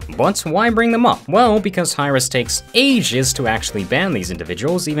have them. But why bring them up? Well, because Hi-Rez takes ages to actually ban these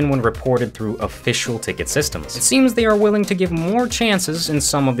individuals, even when reported through official ticket systems. It seems they are willing to give more chances in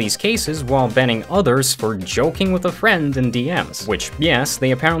some of these cases while banning others for joking with a friend in DMs. Which, yes,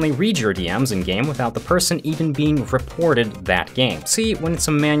 they apparently read your DMs in-game without the person even being reported that game. See, when it's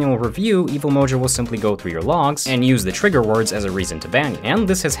a manual review, EvoMojo will simply go through your logs and use the trigger words as a reason to ban you. And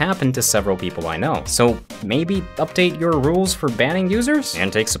this has happened to several people I know. So maybe update your rules for banning users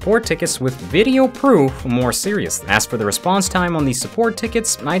and take support tickets with video proof more seriously. As for the response time on these support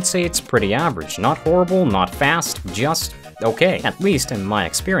tickets, I'd say it's pretty average. Not horrible, not fast, just okay, at least in my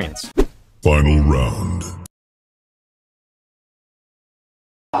experience. Final round.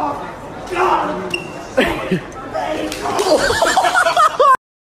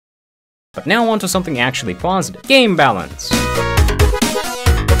 But now on to something actually positive. Game balance.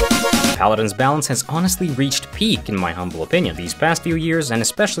 Paladins balance has honestly reached peak in my humble opinion. These past few years, and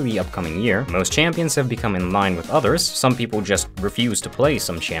especially the upcoming year, most champions have become in line with others. Some people just refuse to play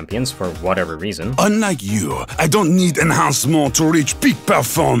some champions for whatever reason. Unlike you, I don't need enhancement to reach peak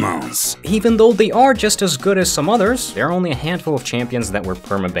performance. Even though they are just as good as some others, there are only a handful of champions that were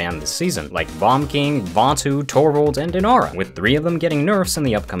permabanned this season, like Bomb King, Vatu, Torvald, and Inara, with 3 of them getting nerfs in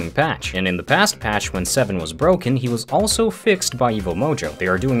the upcoming patch. And in the past patch, when 7 was broken, he was also fixed by EvoMojo. They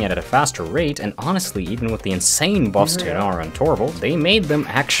are doing it at a faster rate, and honestly, even with the insane buffs to Inara and Torvald, they made them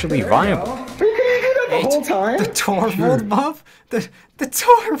actually viable. The whole time? The Torvald buff? The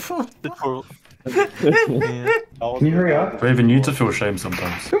Torvald buff? Can you hurry up? Raven, you need to feel shame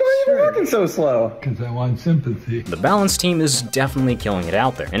sometimes. Why are you walking so slow? Because I want sympathy. The balance team is definitely killing it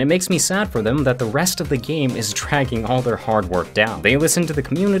out there, and it makes me sad for them that the rest of the game is dragging all their hard work down. They listened to the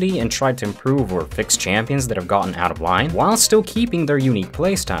community and tried to improve or fix champions that have gotten out of line, while still keeping their unique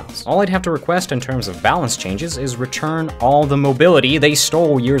playstyles. All I'd have to request in terms of balance changes is return all the mobility they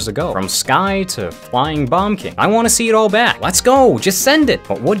stole years ago, from Sky to Flying Bomb King. I want to see it all back. Let's go, just send it!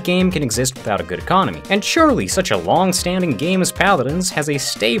 But what game can exist without a good economy? And surely such a long-standing game as Paladins has a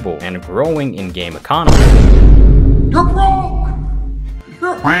stable and growing in-game economy. You're broke!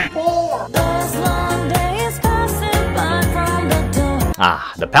 You're poor!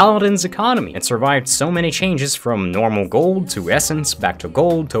 Ah, the Paladins economy. It survived so many changes from normal gold to essence, back to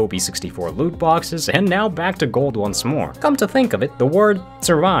gold, Tobi 64 loot boxes, and now back to gold once more. Come to think of it, the word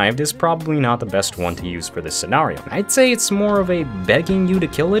survived is probably not the best one to use for this scenario. I'd say it's more of a begging you to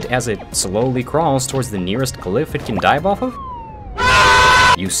kill it as it slowly crawls towards the nearest glyph it can dive off of.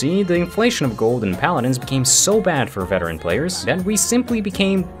 You see, the inflation of gold in Paladins became so bad for veteran players that we simply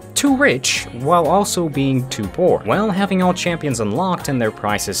became too rich while also being too poor. While having all champions unlocked and their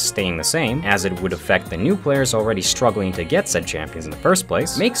prices staying the same, as it would affect the new players already struggling to get said champions in the first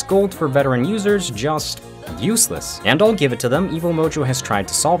place, makes gold for veteran users just useless. And I'll give it to them, EvoMojo has tried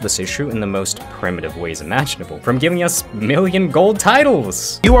to solve this issue in the most primitive ways imaginable, from giving us million gold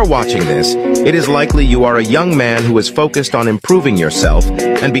titles. You are watching this, it is likely you are a young man who is focused on improving yourself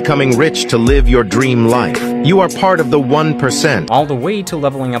and becoming rich to live your dream life. You are part of the 1%. All the way to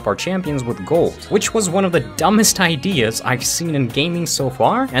leveling up our champions with gold, which was one of the dumbest ideas I've seen in gaming so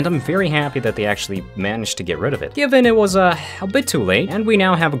far, and I'm very happy that they actually managed to get rid of it, given it was a bit too late, and we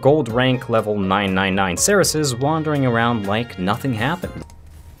now have gold rank level 999 Cereses wandering around like nothing happened.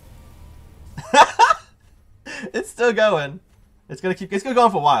 It's still going. It's gonna go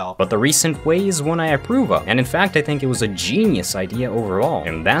on for a while. But the recent way is one I approve of, and in fact I think it was a genius idea overall,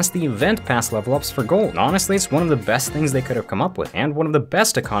 and that's the event pass level ups for gold. Honestly, it's one of the best things they could have come up with, and one of the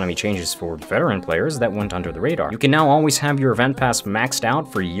best economy changes for veteran players that went under the radar. You can now always have your event pass maxed out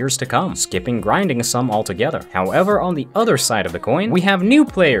for years to come, skipping grinding some altogether. However, on the other side of the coin, we have new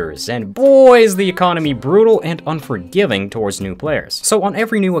players, and boy is the economy brutal and unforgiving towards new players. So on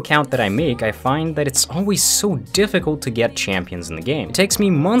every new account that I make, I find that it's always so difficult to get champions in the game. It takes me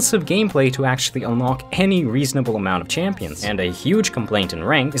months of gameplay to actually unlock any reasonable amount of champions, and a huge complaint in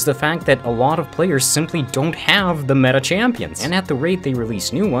ranked is the fact that a lot of players simply don't have the meta champions, and at the rate they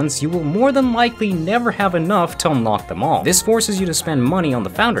release new ones, you will more than likely never have enough to unlock them all. This forces you to spend money on the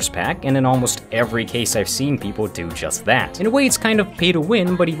Founders Pack, and in almost every case I've seen people do just that. In a way, it's kind of pay to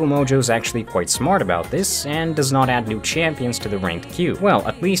win, but EvoMojo's actually quite smart about this, and does not add new champions to the ranked queue. Well,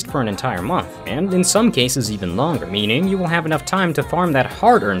 at least for an entire month, and in some cases even longer, meaning you will have enough time to farm that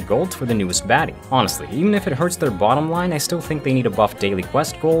hard-earned gold for the newest baddie. Honestly, even if it hurts their bottom line, I still think they need to buff daily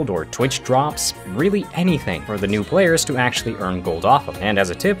quest gold or Twitch drops, really anything for the new players to actually earn gold off of. And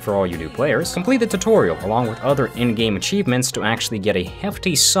as a tip for all you new players, complete the tutorial along with other in-game achievements to actually get a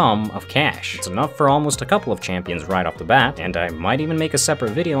hefty sum of cash. It's enough for almost a couple of champions right off the bat, and I might even make a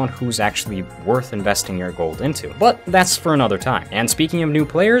separate video on who's actually worth investing your gold into. But that's for another time. And speaking of new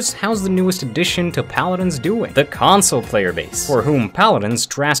players, how's the newest addition to Paladins doing? The console player base, for whom Paladins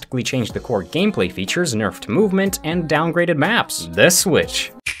drastically changed the core gameplay features, nerfed movement, and downgraded maps. The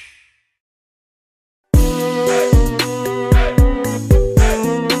Switch.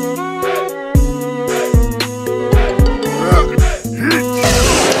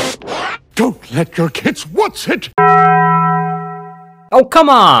 Don't let your kids watch it! Oh, come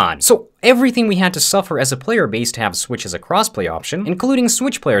on! So, everything we had to suffer as a player base to have Switch as a crossplay option, including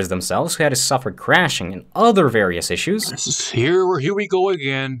Switch players themselves who had to suffer crashing and other various issues. Here we go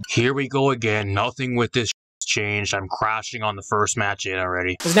again. Here we go again. Nothing with this changed. I'm crashing on the first match in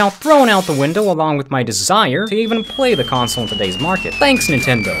already. Is now thrown out the window along with my desire to even play the console in today's market. Thanks,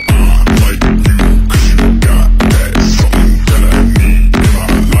 Nintendo.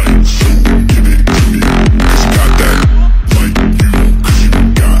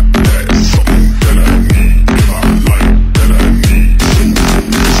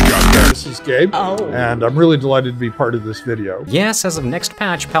 Gabe, and I'm really delighted to be part of this video. Yes, as of next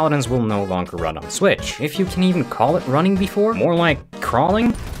patch, Paladins will no longer run on Switch. If you can even call it running before, more like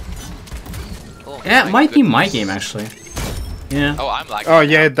crawling. Yeah, it might be my game actually. Yeah. Oh, I'm lagging. Oh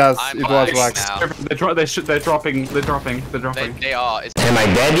yeah, it does. I'm It was lagging lagged. now. They're dropping. They are. Am I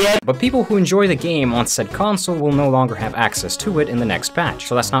dead yet? But people who enjoy the game on said console will no longer have access to it in the next patch.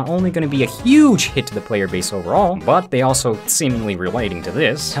 So that's not only going to be a huge hit to the player base overall, but they also, seemingly relating to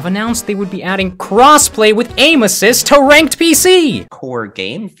this, have announced they would be adding crossplay with aim assist to ranked PC! Core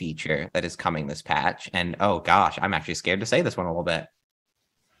game feature that is coming this patch, and oh gosh, I'm actually scared to say this one a little bit.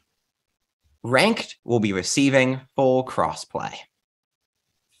 Ranked will be receiving full crossplay.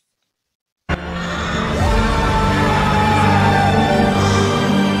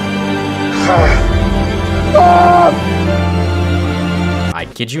 I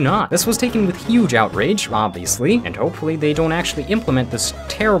kid you not. This was taken with huge outrage, obviously, and hopefully they don't actually implement this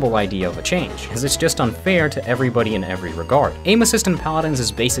terrible idea of a change, as it's just unfair to everybody in every regard. Aim assist in Paladins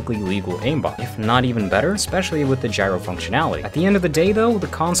is basically legal aimbot, if not even better, especially with the gyro functionality. At the end of the day though, the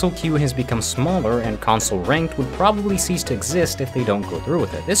console queue has become smaller and console ranked would probably cease to exist if they don't go through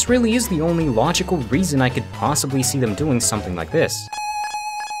with it. This really is the only logical reason I could possibly see them doing something like this.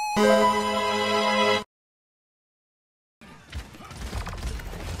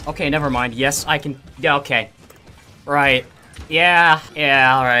 Okay, never mind. Yes, I can. Yeah, okay. Right. Yeah,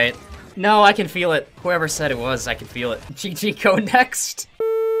 alright. No, I can feel it. Whoever said it was, I can feel it. GG, go next.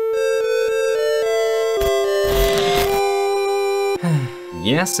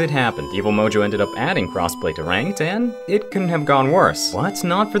 Yes, it happened. Evil Mojo ended up adding crossplay to ranked, and it couldn't have gone worse. But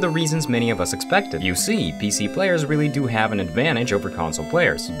not for the reasons many of us expected. You see, PC players really do have an advantage over console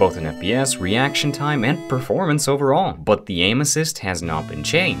players, both in FPS, reaction time, and performance overall. But the aim assist has not been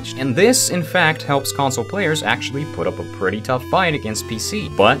changed. And this, in fact, helps console players actually put up a pretty tough fight against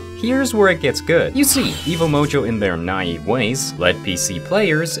PC. But here's where it gets good. You see, Evil Mojo in their naive ways let PC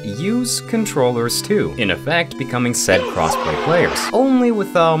players use controllers too, in effect becoming said crossplay players. Only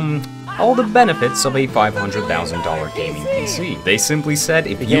with, all the benefits of a $500,000 gaming PC. They simply said,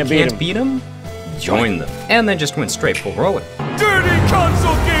 if you can't beat them, join them. And then just went straight full rolling. Dirty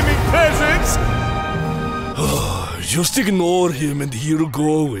console gaming peasants! Just ignore him and he'll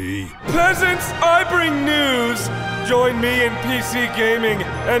go away. Peasants, I bring news! Join me in PC gaming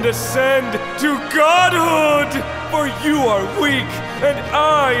and ascend to godhood! For you are weak and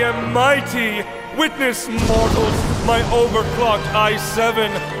I am mighty! Witness, mortals, my overclocked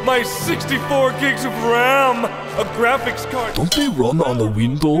i7, my 64 gigs of RAM, a graphics card. Don't they run on the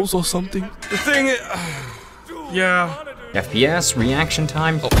Windows or something? The thing is... yeah. FPS, reaction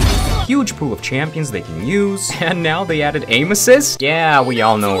time, huge pool of champions they can use, and now they added aim assist? Yeah, we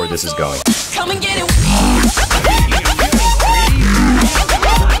all know where this is going. Come and get it!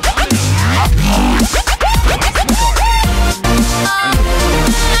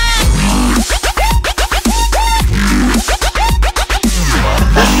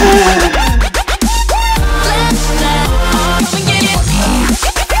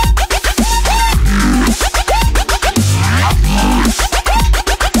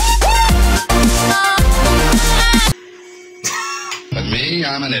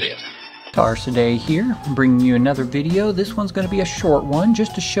 I'm an idiot. TehShikari here, bringing you another video. This one's going to be a short one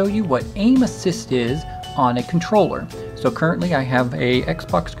just to show you what aim assist is on a controller. So currently I have a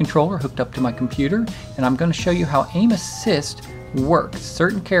Xbox controller hooked up to my computer, and I'm going to show you how aim assist works.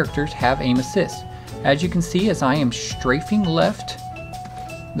 Certain characters have aim assist. As you can see, as I am strafing left,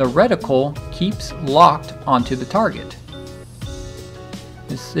 the reticle keeps locked onto the target.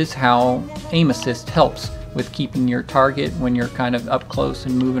 This is how aim assist helps with keeping your target when you're kind of up close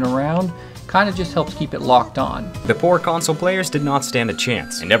and moving around. Kind of just helps keep it locked on. The poor console players did not stand a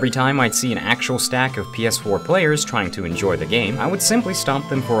chance, and every time I'd see an actual stack of PS4 players trying to enjoy the game, I would simply stomp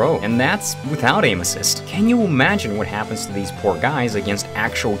them for 0, and that's without aim assist. Can you imagine what happens to these poor guys against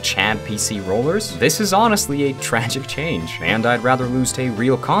actual Chad PC rollers? This is honestly a tragic change, and I'd rather lose to a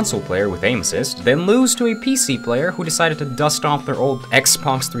real console player with aim assist than lose to a PC player who decided to dust off their old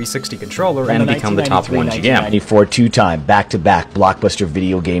Xbox 360 controller and become the top 1 GM. 94 two-time back-to-back blockbuster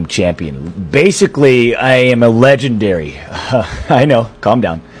video game champion. Basically, I am a legendary, I know, calm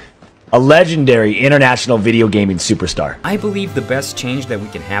down, a legendary international video gaming superstar. I believe the best change that we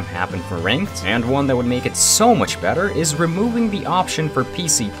can have happen for ranked, and one that would make it so much better, is removing the option for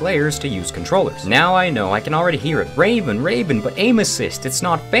PC players to use controllers. Now I know, I can already hear it. Raven, but aim assist, it's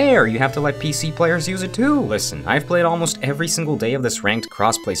not fair, you have to let PC players use it too. Listen, I've played almost every single day of this ranked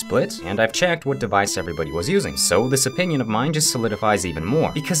crossplay split, and I've checked what device everybody was using, so this opinion of mine just solidifies even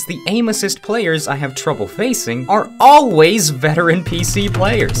more. Because the aim assist players I have trouble facing are always veteran PC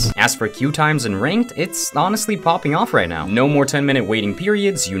players. As for queue times in ranked, it's honestly popping off right now. No more 10-minute waiting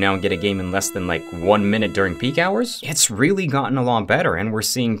periods, you now get a game in less than like 1 minute during peak hours. It's really gotten a lot better, and we're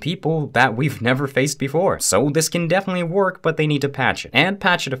seeing people that we've never faced before. So this can definitely work, but they need to patch it, and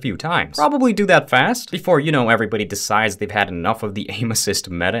patch it a few times. Probably do that fast, before, you know, everybody decides they've had enough of the aim assist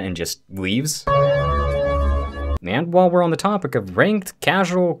meta and just leaves. And while we're on the topic of ranked,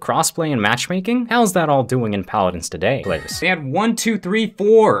 casual, crossplay, and matchmaking, how's that all doing in Paladins today, players? They had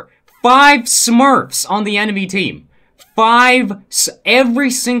 5 Smurfs on the enemy team.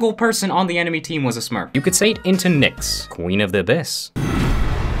 Every single person on the enemy team was a Smurf. You could say it into Nyx, Queen of the Abyss.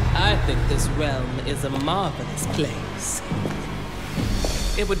 I think this realm is a marvelous place.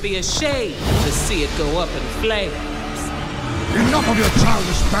 It would be a shame to see it go up in flames. Enough of your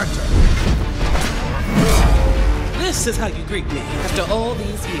childish banter! This is how you greet me after all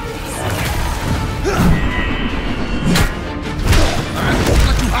these years. I won't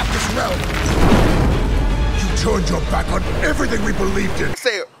let you have this realm! You turned your back on everything we believed in!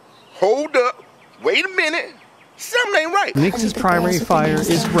 Say, hold up, wait a minute. Something ain't right. Nyx's primary fire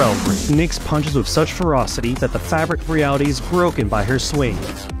is Raventric. Nyx punches with such ferocity that the fabric of reality is broken by her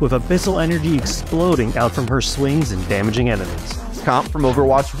swings, with abyssal energy exploding out from her swings and damaging enemies. Comp from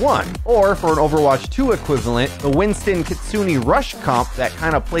Overwatch 1, or for an Overwatch 2 equivalent, the Winston Kitsune Rush comp that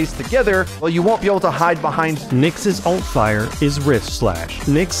kind of plays together, well, you won't be able to hide behind. Nyx's alt fire is Rift Slash.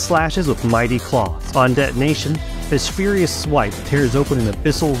 Nyx slashes with mighty claws. On detonation, his furious swipe tears open an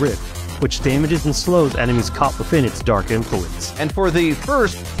abyssal rift, which damages and slows enemies caught within its dark influence. And for the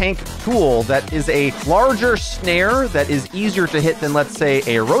first tank tool that is a larger snare that is easier to hit than, let's say,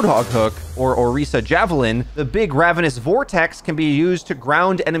 a Roadhog hook or Orisa Javelin, the big Ravenous Vortex can be used to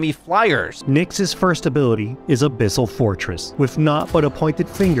ground enemy flyers. Nyx's first ability is Abyssal Fortress. With naught but a pointed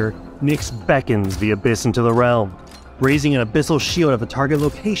finger, Nyx beckons the abyss into the realm. Raising an abyssal shield at a target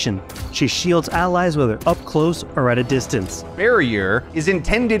location, she shields allies whether up close or at a distance. Barrier is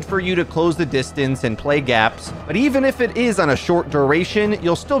intended for you to close the distance and play gaps, but even if it is on a short duration,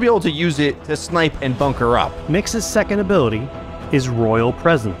 you'll still be able to use it to snipe and bunker up. Nyx's second ability is Royal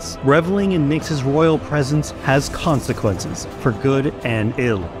Presence. Reveling in Nyx's royal presence has consequences, for good and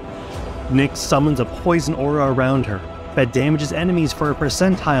ill. Nyx summons a poison aura around her that damages enemies for a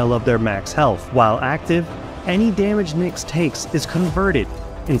percentile of their max health. While active, any damage Nyx takes is converted,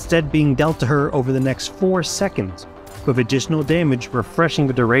 instead being dealt to her over the next 4 seconds, with additional damage refreshing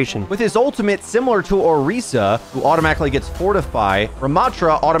the duration. With his ultimate similar to Orisa, who automatically gets Fortify,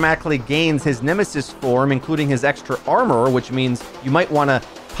 Ramatra automatically gains his Nemesis form, including his extra armor, which means you might want to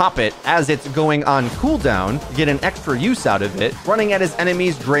pop it as it's going on cooldown to get an extra use out of it, running at his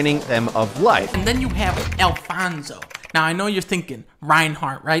enemies, draining them of life. And then you have Alfonso. Now, I know you're thinking,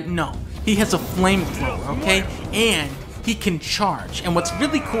 Reinhardt, right? No. He has a flamethrower, okay? And he can charge. And what's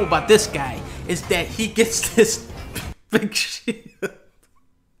really cool about this guy is that he gets this big shield.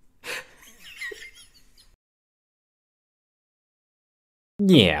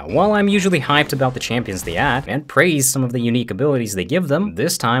 Yeah, while I'm usually hyped about the champions they add, and praise some of the unique abilities they give them,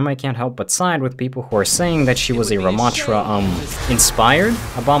 this time I can't help but side with people who are saying that she was a Ramatra, inspired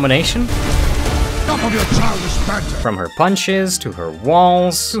abomination. Of your childish banter. From her punches, to her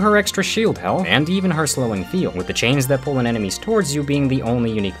walls, to her extra shield health, and even her slowing feel, with the chains that pull in enemies towards you being the only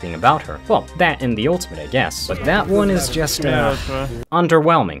unique thing about her. Well, that and the ultimate, I guess. But that one is just,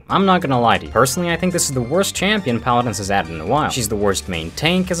 underwhelming. I'm not gonna lie to you. Personally, I think this is the worst champion Paladins has added in a while. She's the worst main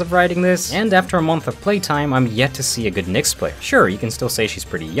tank as of writing this, and after a month of playtime, I'm yet to see a good Nyx player. Sure, you can still say she's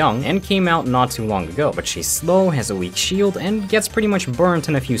pretty young, and came out not too long ago, but she's slow, has a weak shield, and gets pretty much burnt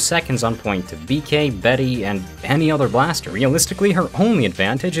in a few seconds on point to BK, Betty, and any other blaster. Realistically, her only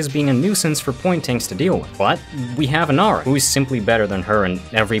advantage is being a nuisance for point tanks to deal with. But we have Inara, who's simply better than her in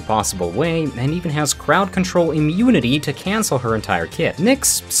every possible way, and even has crowd control immunity to cancel her entire kit.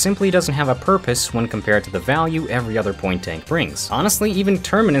 Nyx simply doesn't have a purpose when compared to the value every other point tank brings. Honestly, even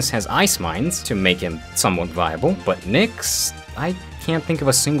Terminus has Ice Mines to make him somewhat viable, but Nyx, I can't think of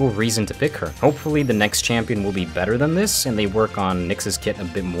a single reason to pick her. Hopefully the next champion will be better than this and they work on Nyx's kit a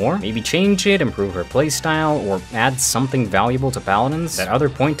bit more. Maybe change it, improve her playstyle, or add something valuable to Paladins that other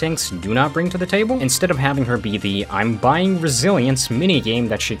point tanks do not bring to the table, instead of having her be the I'm buying resilience minigame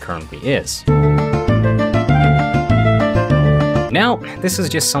that she currently is. Now, this is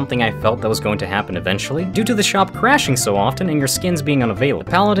just something I felt that was going to happen eventually, due to the shop crashing so often and your skins being unavailable.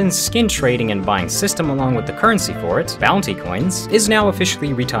 The Paladin's skin trading and buying system along with the currency for it, bounty coins, is now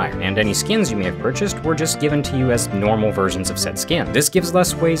officially retired, and any skins you may have purchased were just given to you as normal versions of said skin. This gives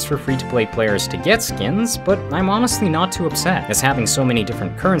less ways for free-to-play players to get skins, but I'm honestly not too upset, as having so many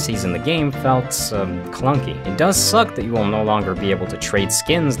different currencies in the game felt clunky. It does suck that you will no longer be able to trade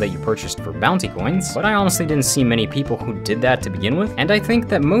skins that you purchased for bounty coins, but I honestly didn't see many people who did that to begin with, and I think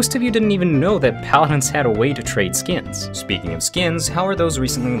that most of you didn't even know that Paladins had a way to trade skins. Speaking of skins, how are those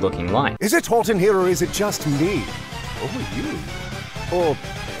recently looking like? Is it hot in here or is it just me? Or you? Or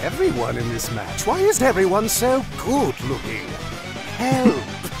everyone in this match? Why is everyone so good looking? Help!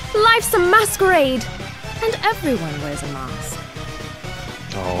 Life's a masquerade, and everyone wears a mask.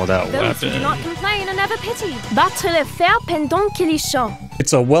 Oh, that Those who do not complain are never pitied. Battre le fer pendant qu'il y chante.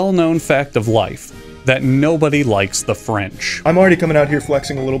 It's a well-known fact of life that nobody likes the French. I'm already coming out here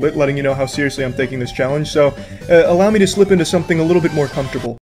flexing a little bit, letting you know how seriously I'm taking this challenge, so allow me to slip into something a little bit more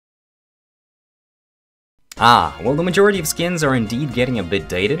comfortable. Ah, well, the majority of skins are indeed getting a bit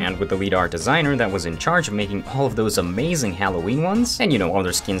dated, and with the lead art designer that was in charge of making all of those amazing Halloween ones, and you know,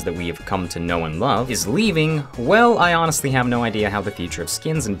 other skins that we have come to know and love, is leaving, well, I honestly have no idea how the future of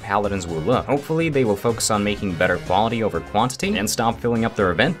skins and Paladins will look. Hopefully, they will focus on making better quality over quantity, and stop filling up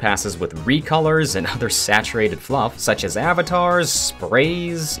their event passes with recolors and other saturated fluff, such as avatars,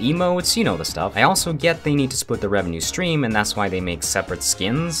 sprays, emotes, you know the stuff. I also get they need to split the revenue stream, and that's why they make separate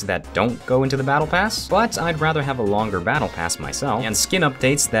skins that don't go into the battle pass, but I'd rather have a longer battle pass myself, and skin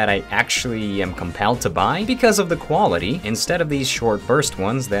updates that I actually am compelled to buy because of the quality, instead of these short burst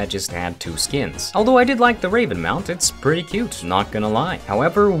ones that just add 2 skins. Although I did like the Raven mount, it's pretty cute, not gonna lie.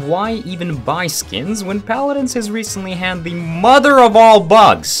 However, why even buy skins when Paladins has recently had the mother of all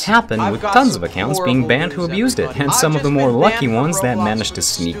bugs happen, with tons of accounts being banned who abused it, and some of the more lucky ones that managed to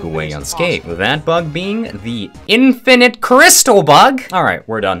sneak away unscathed. That bug being the infinite crystal bug. Alright,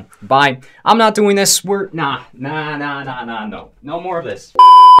 we're done. Bye. I'm not doing this. No more of this.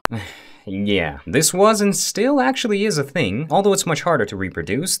 Yeah, this was and still actually is a thing, although it's much harder to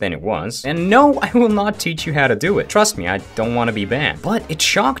reproduce than it was. And no, I will not teach you how to do it. Trust me, I don't want to be banned. But it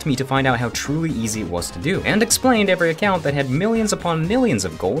shocked me to find out how truly easy it was to do, and explained every account that had millions upon millions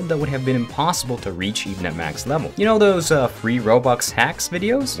of gold that would have been impossible to reach even at max level. You know those free Robux hacks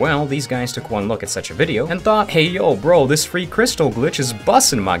videos? Well, these guys took one look at such a video and thought, hey yo bro, this free crystal glitch is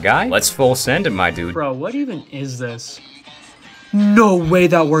bussin' my guy. Let's full send it, my dude. Bro, what even is this? No way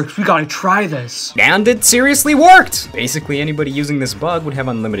that works, we gotta try this. And it seriously worked! Basically, anybody using this bug would have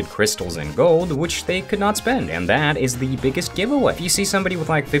unlimited crystals and gold, which they could not spend, and that is the biggest giveaway. If you see somebody with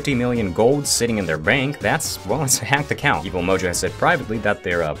like 50 million gold sitting in their bank, that's, well, it's a hacked account. EvoMojo has said privately that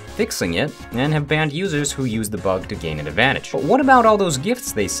they're fixing it, and have banned users who use the bug to gain an advantage. But what about all those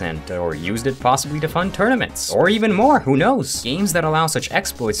gifts they sent, or used it possibly to fund tournaments? Or even more, who knows? Games that allow such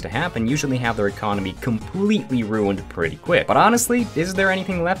exploits to happen usually have their economy completely ruined pretty quick. But honestly, is there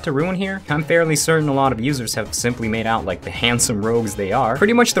anything left to ruin here? I'm fairly certain a lot of users have simply made out like the handsome rogues they are.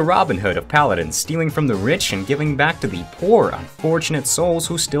 Pretty much the Robin Hood of Paladins, stealing from the rich and giving back to the poor, unfortunate souls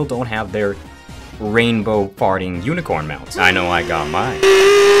who still don't have their rainbow farting unicorn mounts. I know I got mine.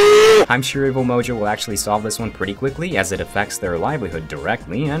 I'm sure EvoMojo will actually solve this one pretty quickly, as it affects their livelihood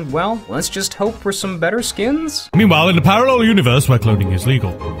directly, and well, let's just hope for some better skins. Meanwhile, in a parallel universe where cloning is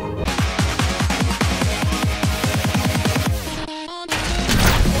legal.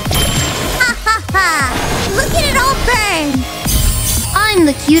 Look at it all burn! I'm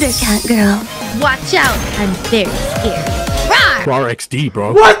the cuter cat girl. Watch out, I'm very scared. Rawr! RXD,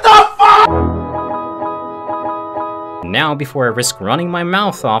 bro. What the fuck? Now, before I risk running my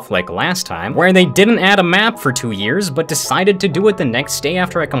mouth off like last time, where they didn't add a map for 2 years, but decided to do it the next day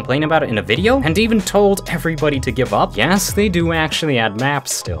after I complained about it in a video, and even told everybody to give up. Yes, they do actually add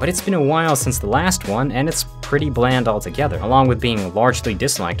maps still, but it's been a while since the last one, and it's pretty bland altogether, along with being largely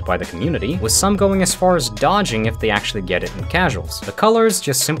disliked by the community, with some going as far as dodging if they actually get it in casuals. The colors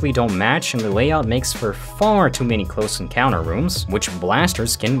just simply don't match, and the layout makes for far too many close encounter rooms, which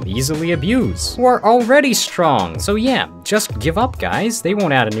blasters can easily abuse. We're already strong, so yeah, just give up, guys. They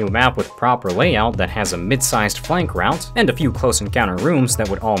won't add a new map with proper layout that has a mid-sized flank route, and a few close encounter rooms that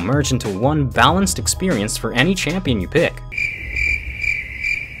would all merge into one balanced experience for any champion you pick.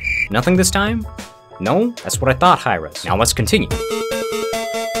 Nothing this time? No? That's what I thought, Hi-Res. Now let's continue.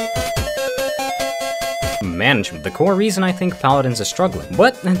 management, the core reason I think Paladins are struggling.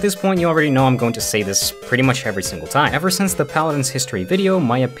 But at this point, you already know I'm going to say this pretty much every single time. Ever since the Paladins history video,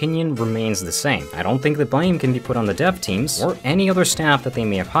 my opinion remains the same. I don't think the blame can be put on the dev teams or any other staff that they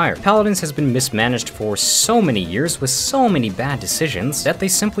may have hired. Paladins has been mismanaged for so many years with so many bad decisions that they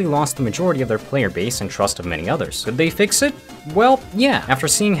simply lost the majority of their player base and trust of many others. Could they fix it? Well, yeah. After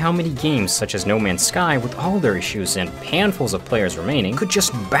seeing how many games such as No Man's Sky, with all their issues and handfuls of players remaining, could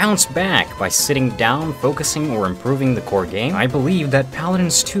just bounce back by sitting down, focusing, or improving the core game, I believe that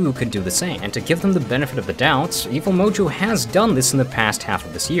Paladins too could do the same. And to give them the benefit of the doubt, EvoMojo has done this in the past half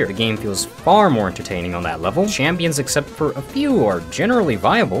of this year. The game feels far more entertaining on that level. Champions, except for a few, are generally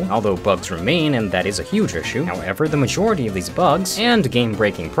viable, although bugs remain, and that is a huge issue. However, the majority of these bugs and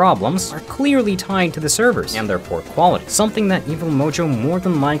game-breaking problems are clearly tied to the servers and their poor quality, something that EvoMojo more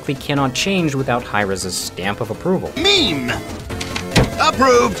than likely cannot change without Hi-Rez's stamp of approval. Meme!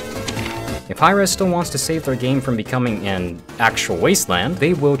 Approved! If Hi-Rez still wants to save their game from becoming an actual wasteland,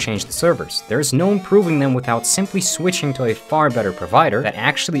 they will change the servers. There's no improving them without simply switching to a far better provider that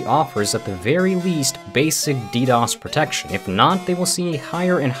actually offers at the very least basic DDoS protection. If not, they will see a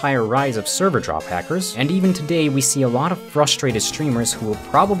higher and higher rise of server drop hackers, and even today we see a lot of frustrated streamers who will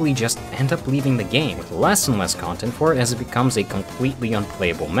probably just end up leaving the game with less and less content for it as it becomes a completely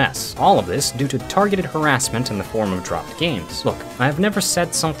unplayable mess. All of this due to targeted harassment in the form of dropped games. Look, I've never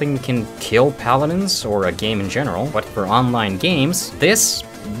said something can kill Paladins or a game in general, but for online games, this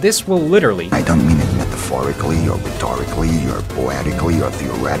will literally— I don't mean it metaphorically or rhetorically or poetically or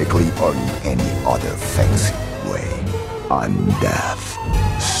theoretically or in any other fancy way. I'm deaf.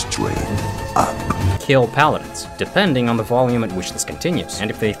 Straight up. Kill Paladins, depending on the volume at which this continues. And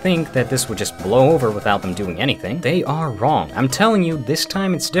if they think that this would just blow over without them doing anything, they are wrong. I'm telling you, this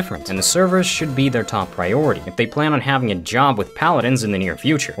time it's different, and the servers should be their top priority if they plan on having a job with Paladins in the near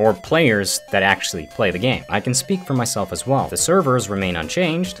future, or players that actually play the game. I can speak for myself as well. If the servers remain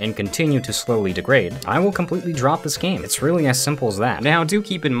unchanged and continue to slowly degrade, I will completely drop this game. It's really as simple as that. Now, do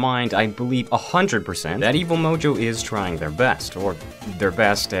keep in mind, I believe 100% that EvoMojo is trying their best, or their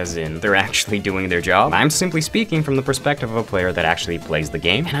best as in they're actually doing their job. I'm simply speaking from the perspective of a player that actually plays the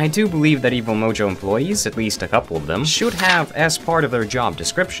game, and I do believe that EvoMojo employees, at least a couple of them, should have as part of their job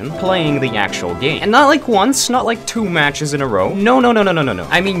description playing the actual game. And not like once, not like 2 matches in a row. No.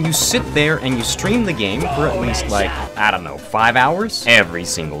 I mean, you sit there and you stream the game for at least like, I don't know, 5 hours every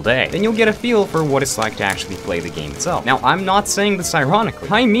single day. Then you'll get a feel for what it's like to actually play the game itself. Now, I'm not saying this ironically.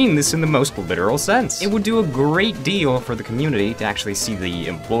 I mean this in the most literal sense. It would do a great deal for the community to actually see the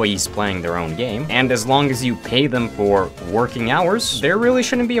employees playing their own game, and as long as you pay them for working hours, there really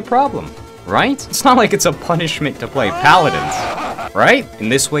shouldn't be a problem, right? It's not like it's a punishment to play Paladins, right? In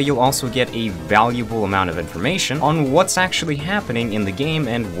this way, you'll also get a valuable amount of information on what's actually happening in the game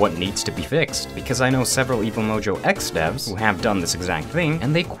and what needs to be fixed, because I know several EvoMojo X devs who have done this exact thing,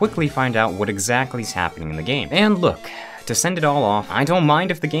 and they quickly find out what exactly is happening in the game. And look, to send it all off, I don't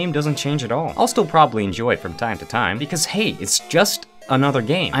mind if the game doesn't change at all. I'll still probably enjoy it from time to time, because hey, it's just another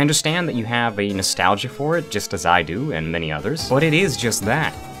game. I understand that you have a nostalgia for it, just as I do and many others, but it is just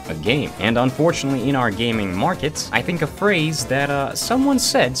that. A game. And unfortunately, in our gaming markets, I think a phrase that someone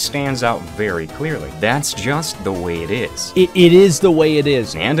said stands out very clearly. That's just the way it is. It is the way it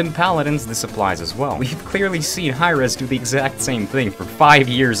is. And in Paladins, this applies as well. We've clearly seen Hi-Rez do the exact same thing for 5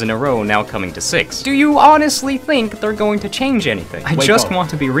 years in a row, now coming to 6. Do you honestly think they're going to change anything? I just want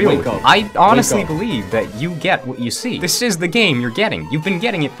to be real with you. I honestly believe that you get what you see. This is the game you're getting. You've been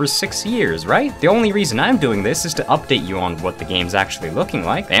getting it for 6 years, right? The only reason I'm doing this is to update you on what the game's actually looking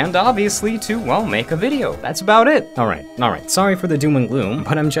like, and obviously to, well, make a video. That's about it. Alright. Sorry for the doom and gloom,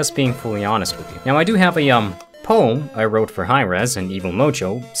 but I'm just being fully honest with you. Now, I do have a, poem I wrote for Hi-Rez and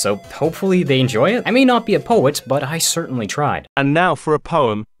EvoMojo, so hopefully they enjoy it. I may not be a poet, but I certainly tried. And now for a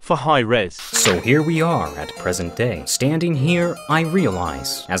poem for Hi-Rez. So here we are at present day. Standing here, I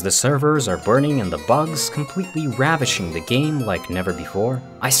realize, as the servers are burning and the bugs completely ravishing the game like never before,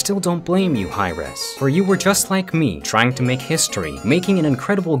 I still don't blame you, Hi-Rez, for you were just like me, trying to make history, making an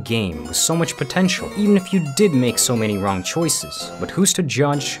incredible game with so much potential, even if you did make so many wrong choices. But who's to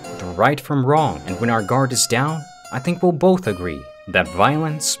judge the right from wrong? And when our guard is down, I think we'll both agree that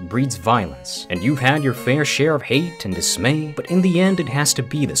violence breeds violence, and you've had your fair share of hate and dismay, but in the end it has to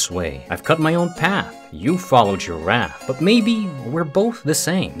be this way. I've cut my own path, you followed your wrath, but maybe we're both the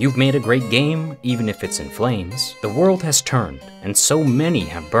same. You've made a great game, even if it's in flames. The world has turned, and so many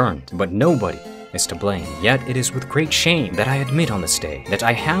have burned, but nobody is to blame. Yet it is with great shame that I admit on this day that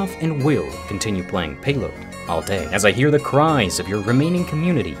I have and will continue playing Payload all day. As I hear the cries of your remaining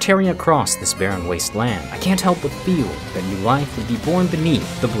community tearing across this barren wasteland, I can't help but feel that new life would be born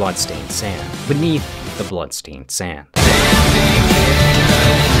beneath the bloodstained sand, beneath the bloodstained sand.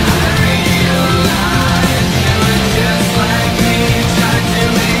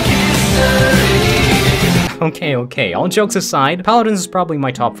 Okay, all jokes aside, Paladins is probably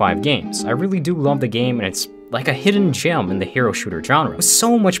my top 5 games. I really do love the game, and it's like a hidden gem in the hero shooter genre, with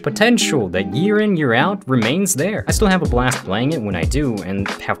so much potential that year in, year out remains there. I still have a blast playing it when I do, and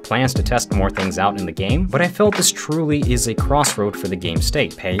have plans to test more things out in the game, but I felt this truly is a crossroad for the game's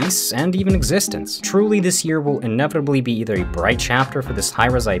state, pace, and even existence. Truly, this year will inevitably be either a bright chapter for this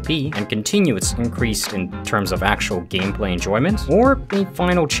high-res IP and continue its increase in terms of actual gameplay enjoyment, or a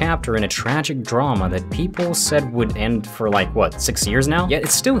final chapter in a tragic drama that people said would end for like, what, 6 years now? Yet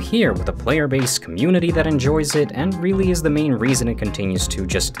it's still here with a player-based community that enjoys it and really is the main reason it continues to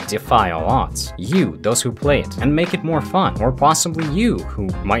just defy all odds. You, those who play it, and make it more fun, or possibly you, who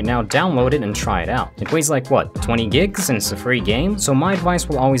might now download it and try it out. It weighs like, what, 20 gigs and it's a free game? So my advice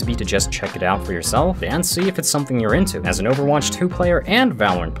will always be to just check it out for yourself and see if it's something you're into. As an Overwatch 2 player and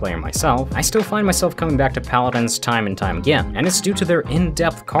Valorant player myself, I still find myself coming back to Paladins time and time again, and it's due to their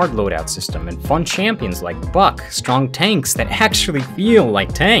in-depth card loadout system and fun champions like Buck, strong tanks that actually feel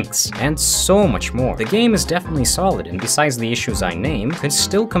like tanks, and so much more. The game is definitely solid, and besides the issues I named, could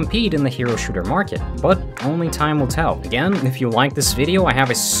still compete in the hero shooter market, but only time will tell. Again, if you like this video, I have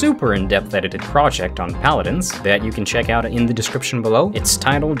a super in-depth edited project on Paladins that you can check out in the description below. It's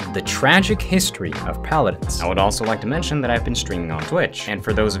titled The Tragic History of Paladins. I would also like to mention that I've been streaming on Twitch, and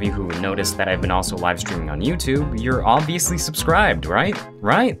for those of you who would notice that I've been also live streaming on YouTube, you're obviously subscribed, right?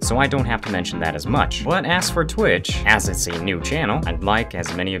 So I don't have to mention that as much. But as for Twitch, as it's a new channel, I'd like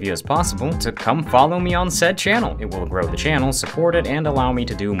as many of you as possible to come follow me on said channel. It will grow the channel, support it, and allow me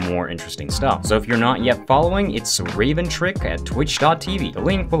to do more interesting stuff. So if you're not yet following, it's Raventric at twitch.tv. The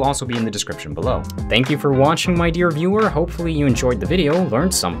link will also be in the description below. Thank you for watching, my dear viewer. Hopefully you enjoyed the video,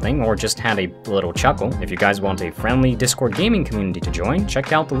 learned something, or just had a little chuckle. If you guys want a friendly Discord gaming community to join,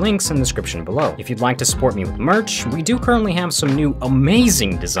 check out the links in the description below. If you'd like to support me with merch, we do currently have some new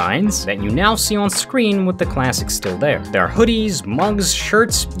amazing designs that you now see on screen with the classics still there. There are hoodies, mugs,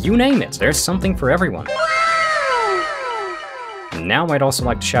 shirts, you name it. There's something for everyone. Now I'd also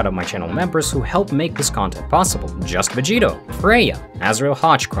like to shout out my channel members who help make this content possible. Just Vegito, Freyxa, Azreal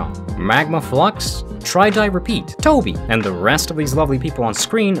Hochron, Magma Flux, Try Die Repeat, Tobi, and the rest of these lovely people on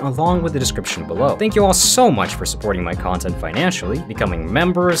screen along with the description below. Thank you all so much for supporting my content financially, becoming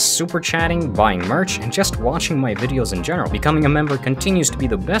members, super chatting, buying merch, and just watching my videos in general. Becoming a member continues to be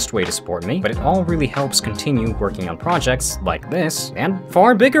the best way to support me, but it all really helps continue working on projects like this and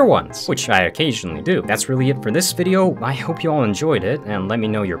far bigger ones, which I occasionally do. That's really it for this video. I hope you all enjoyed it, and let me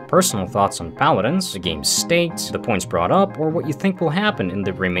know your personal thoughts on Paladins, the game's state, the points brought up, or what you think will happen in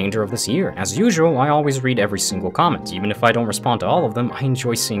the remainder of this year. As usual, I always read every single comment. Even if I don't respond to all of them, I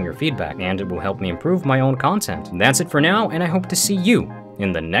enjoy seeing your feedback, and it will help me improve my own content. That's it for now, and I hope to see you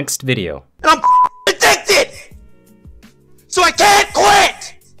in the next video. I'm addicted! So I can't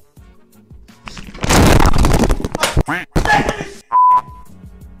quit!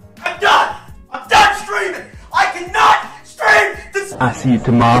 I'm done! I'm done streaming! I cannot stream this! I see you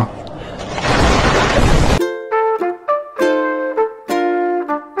tomorrow.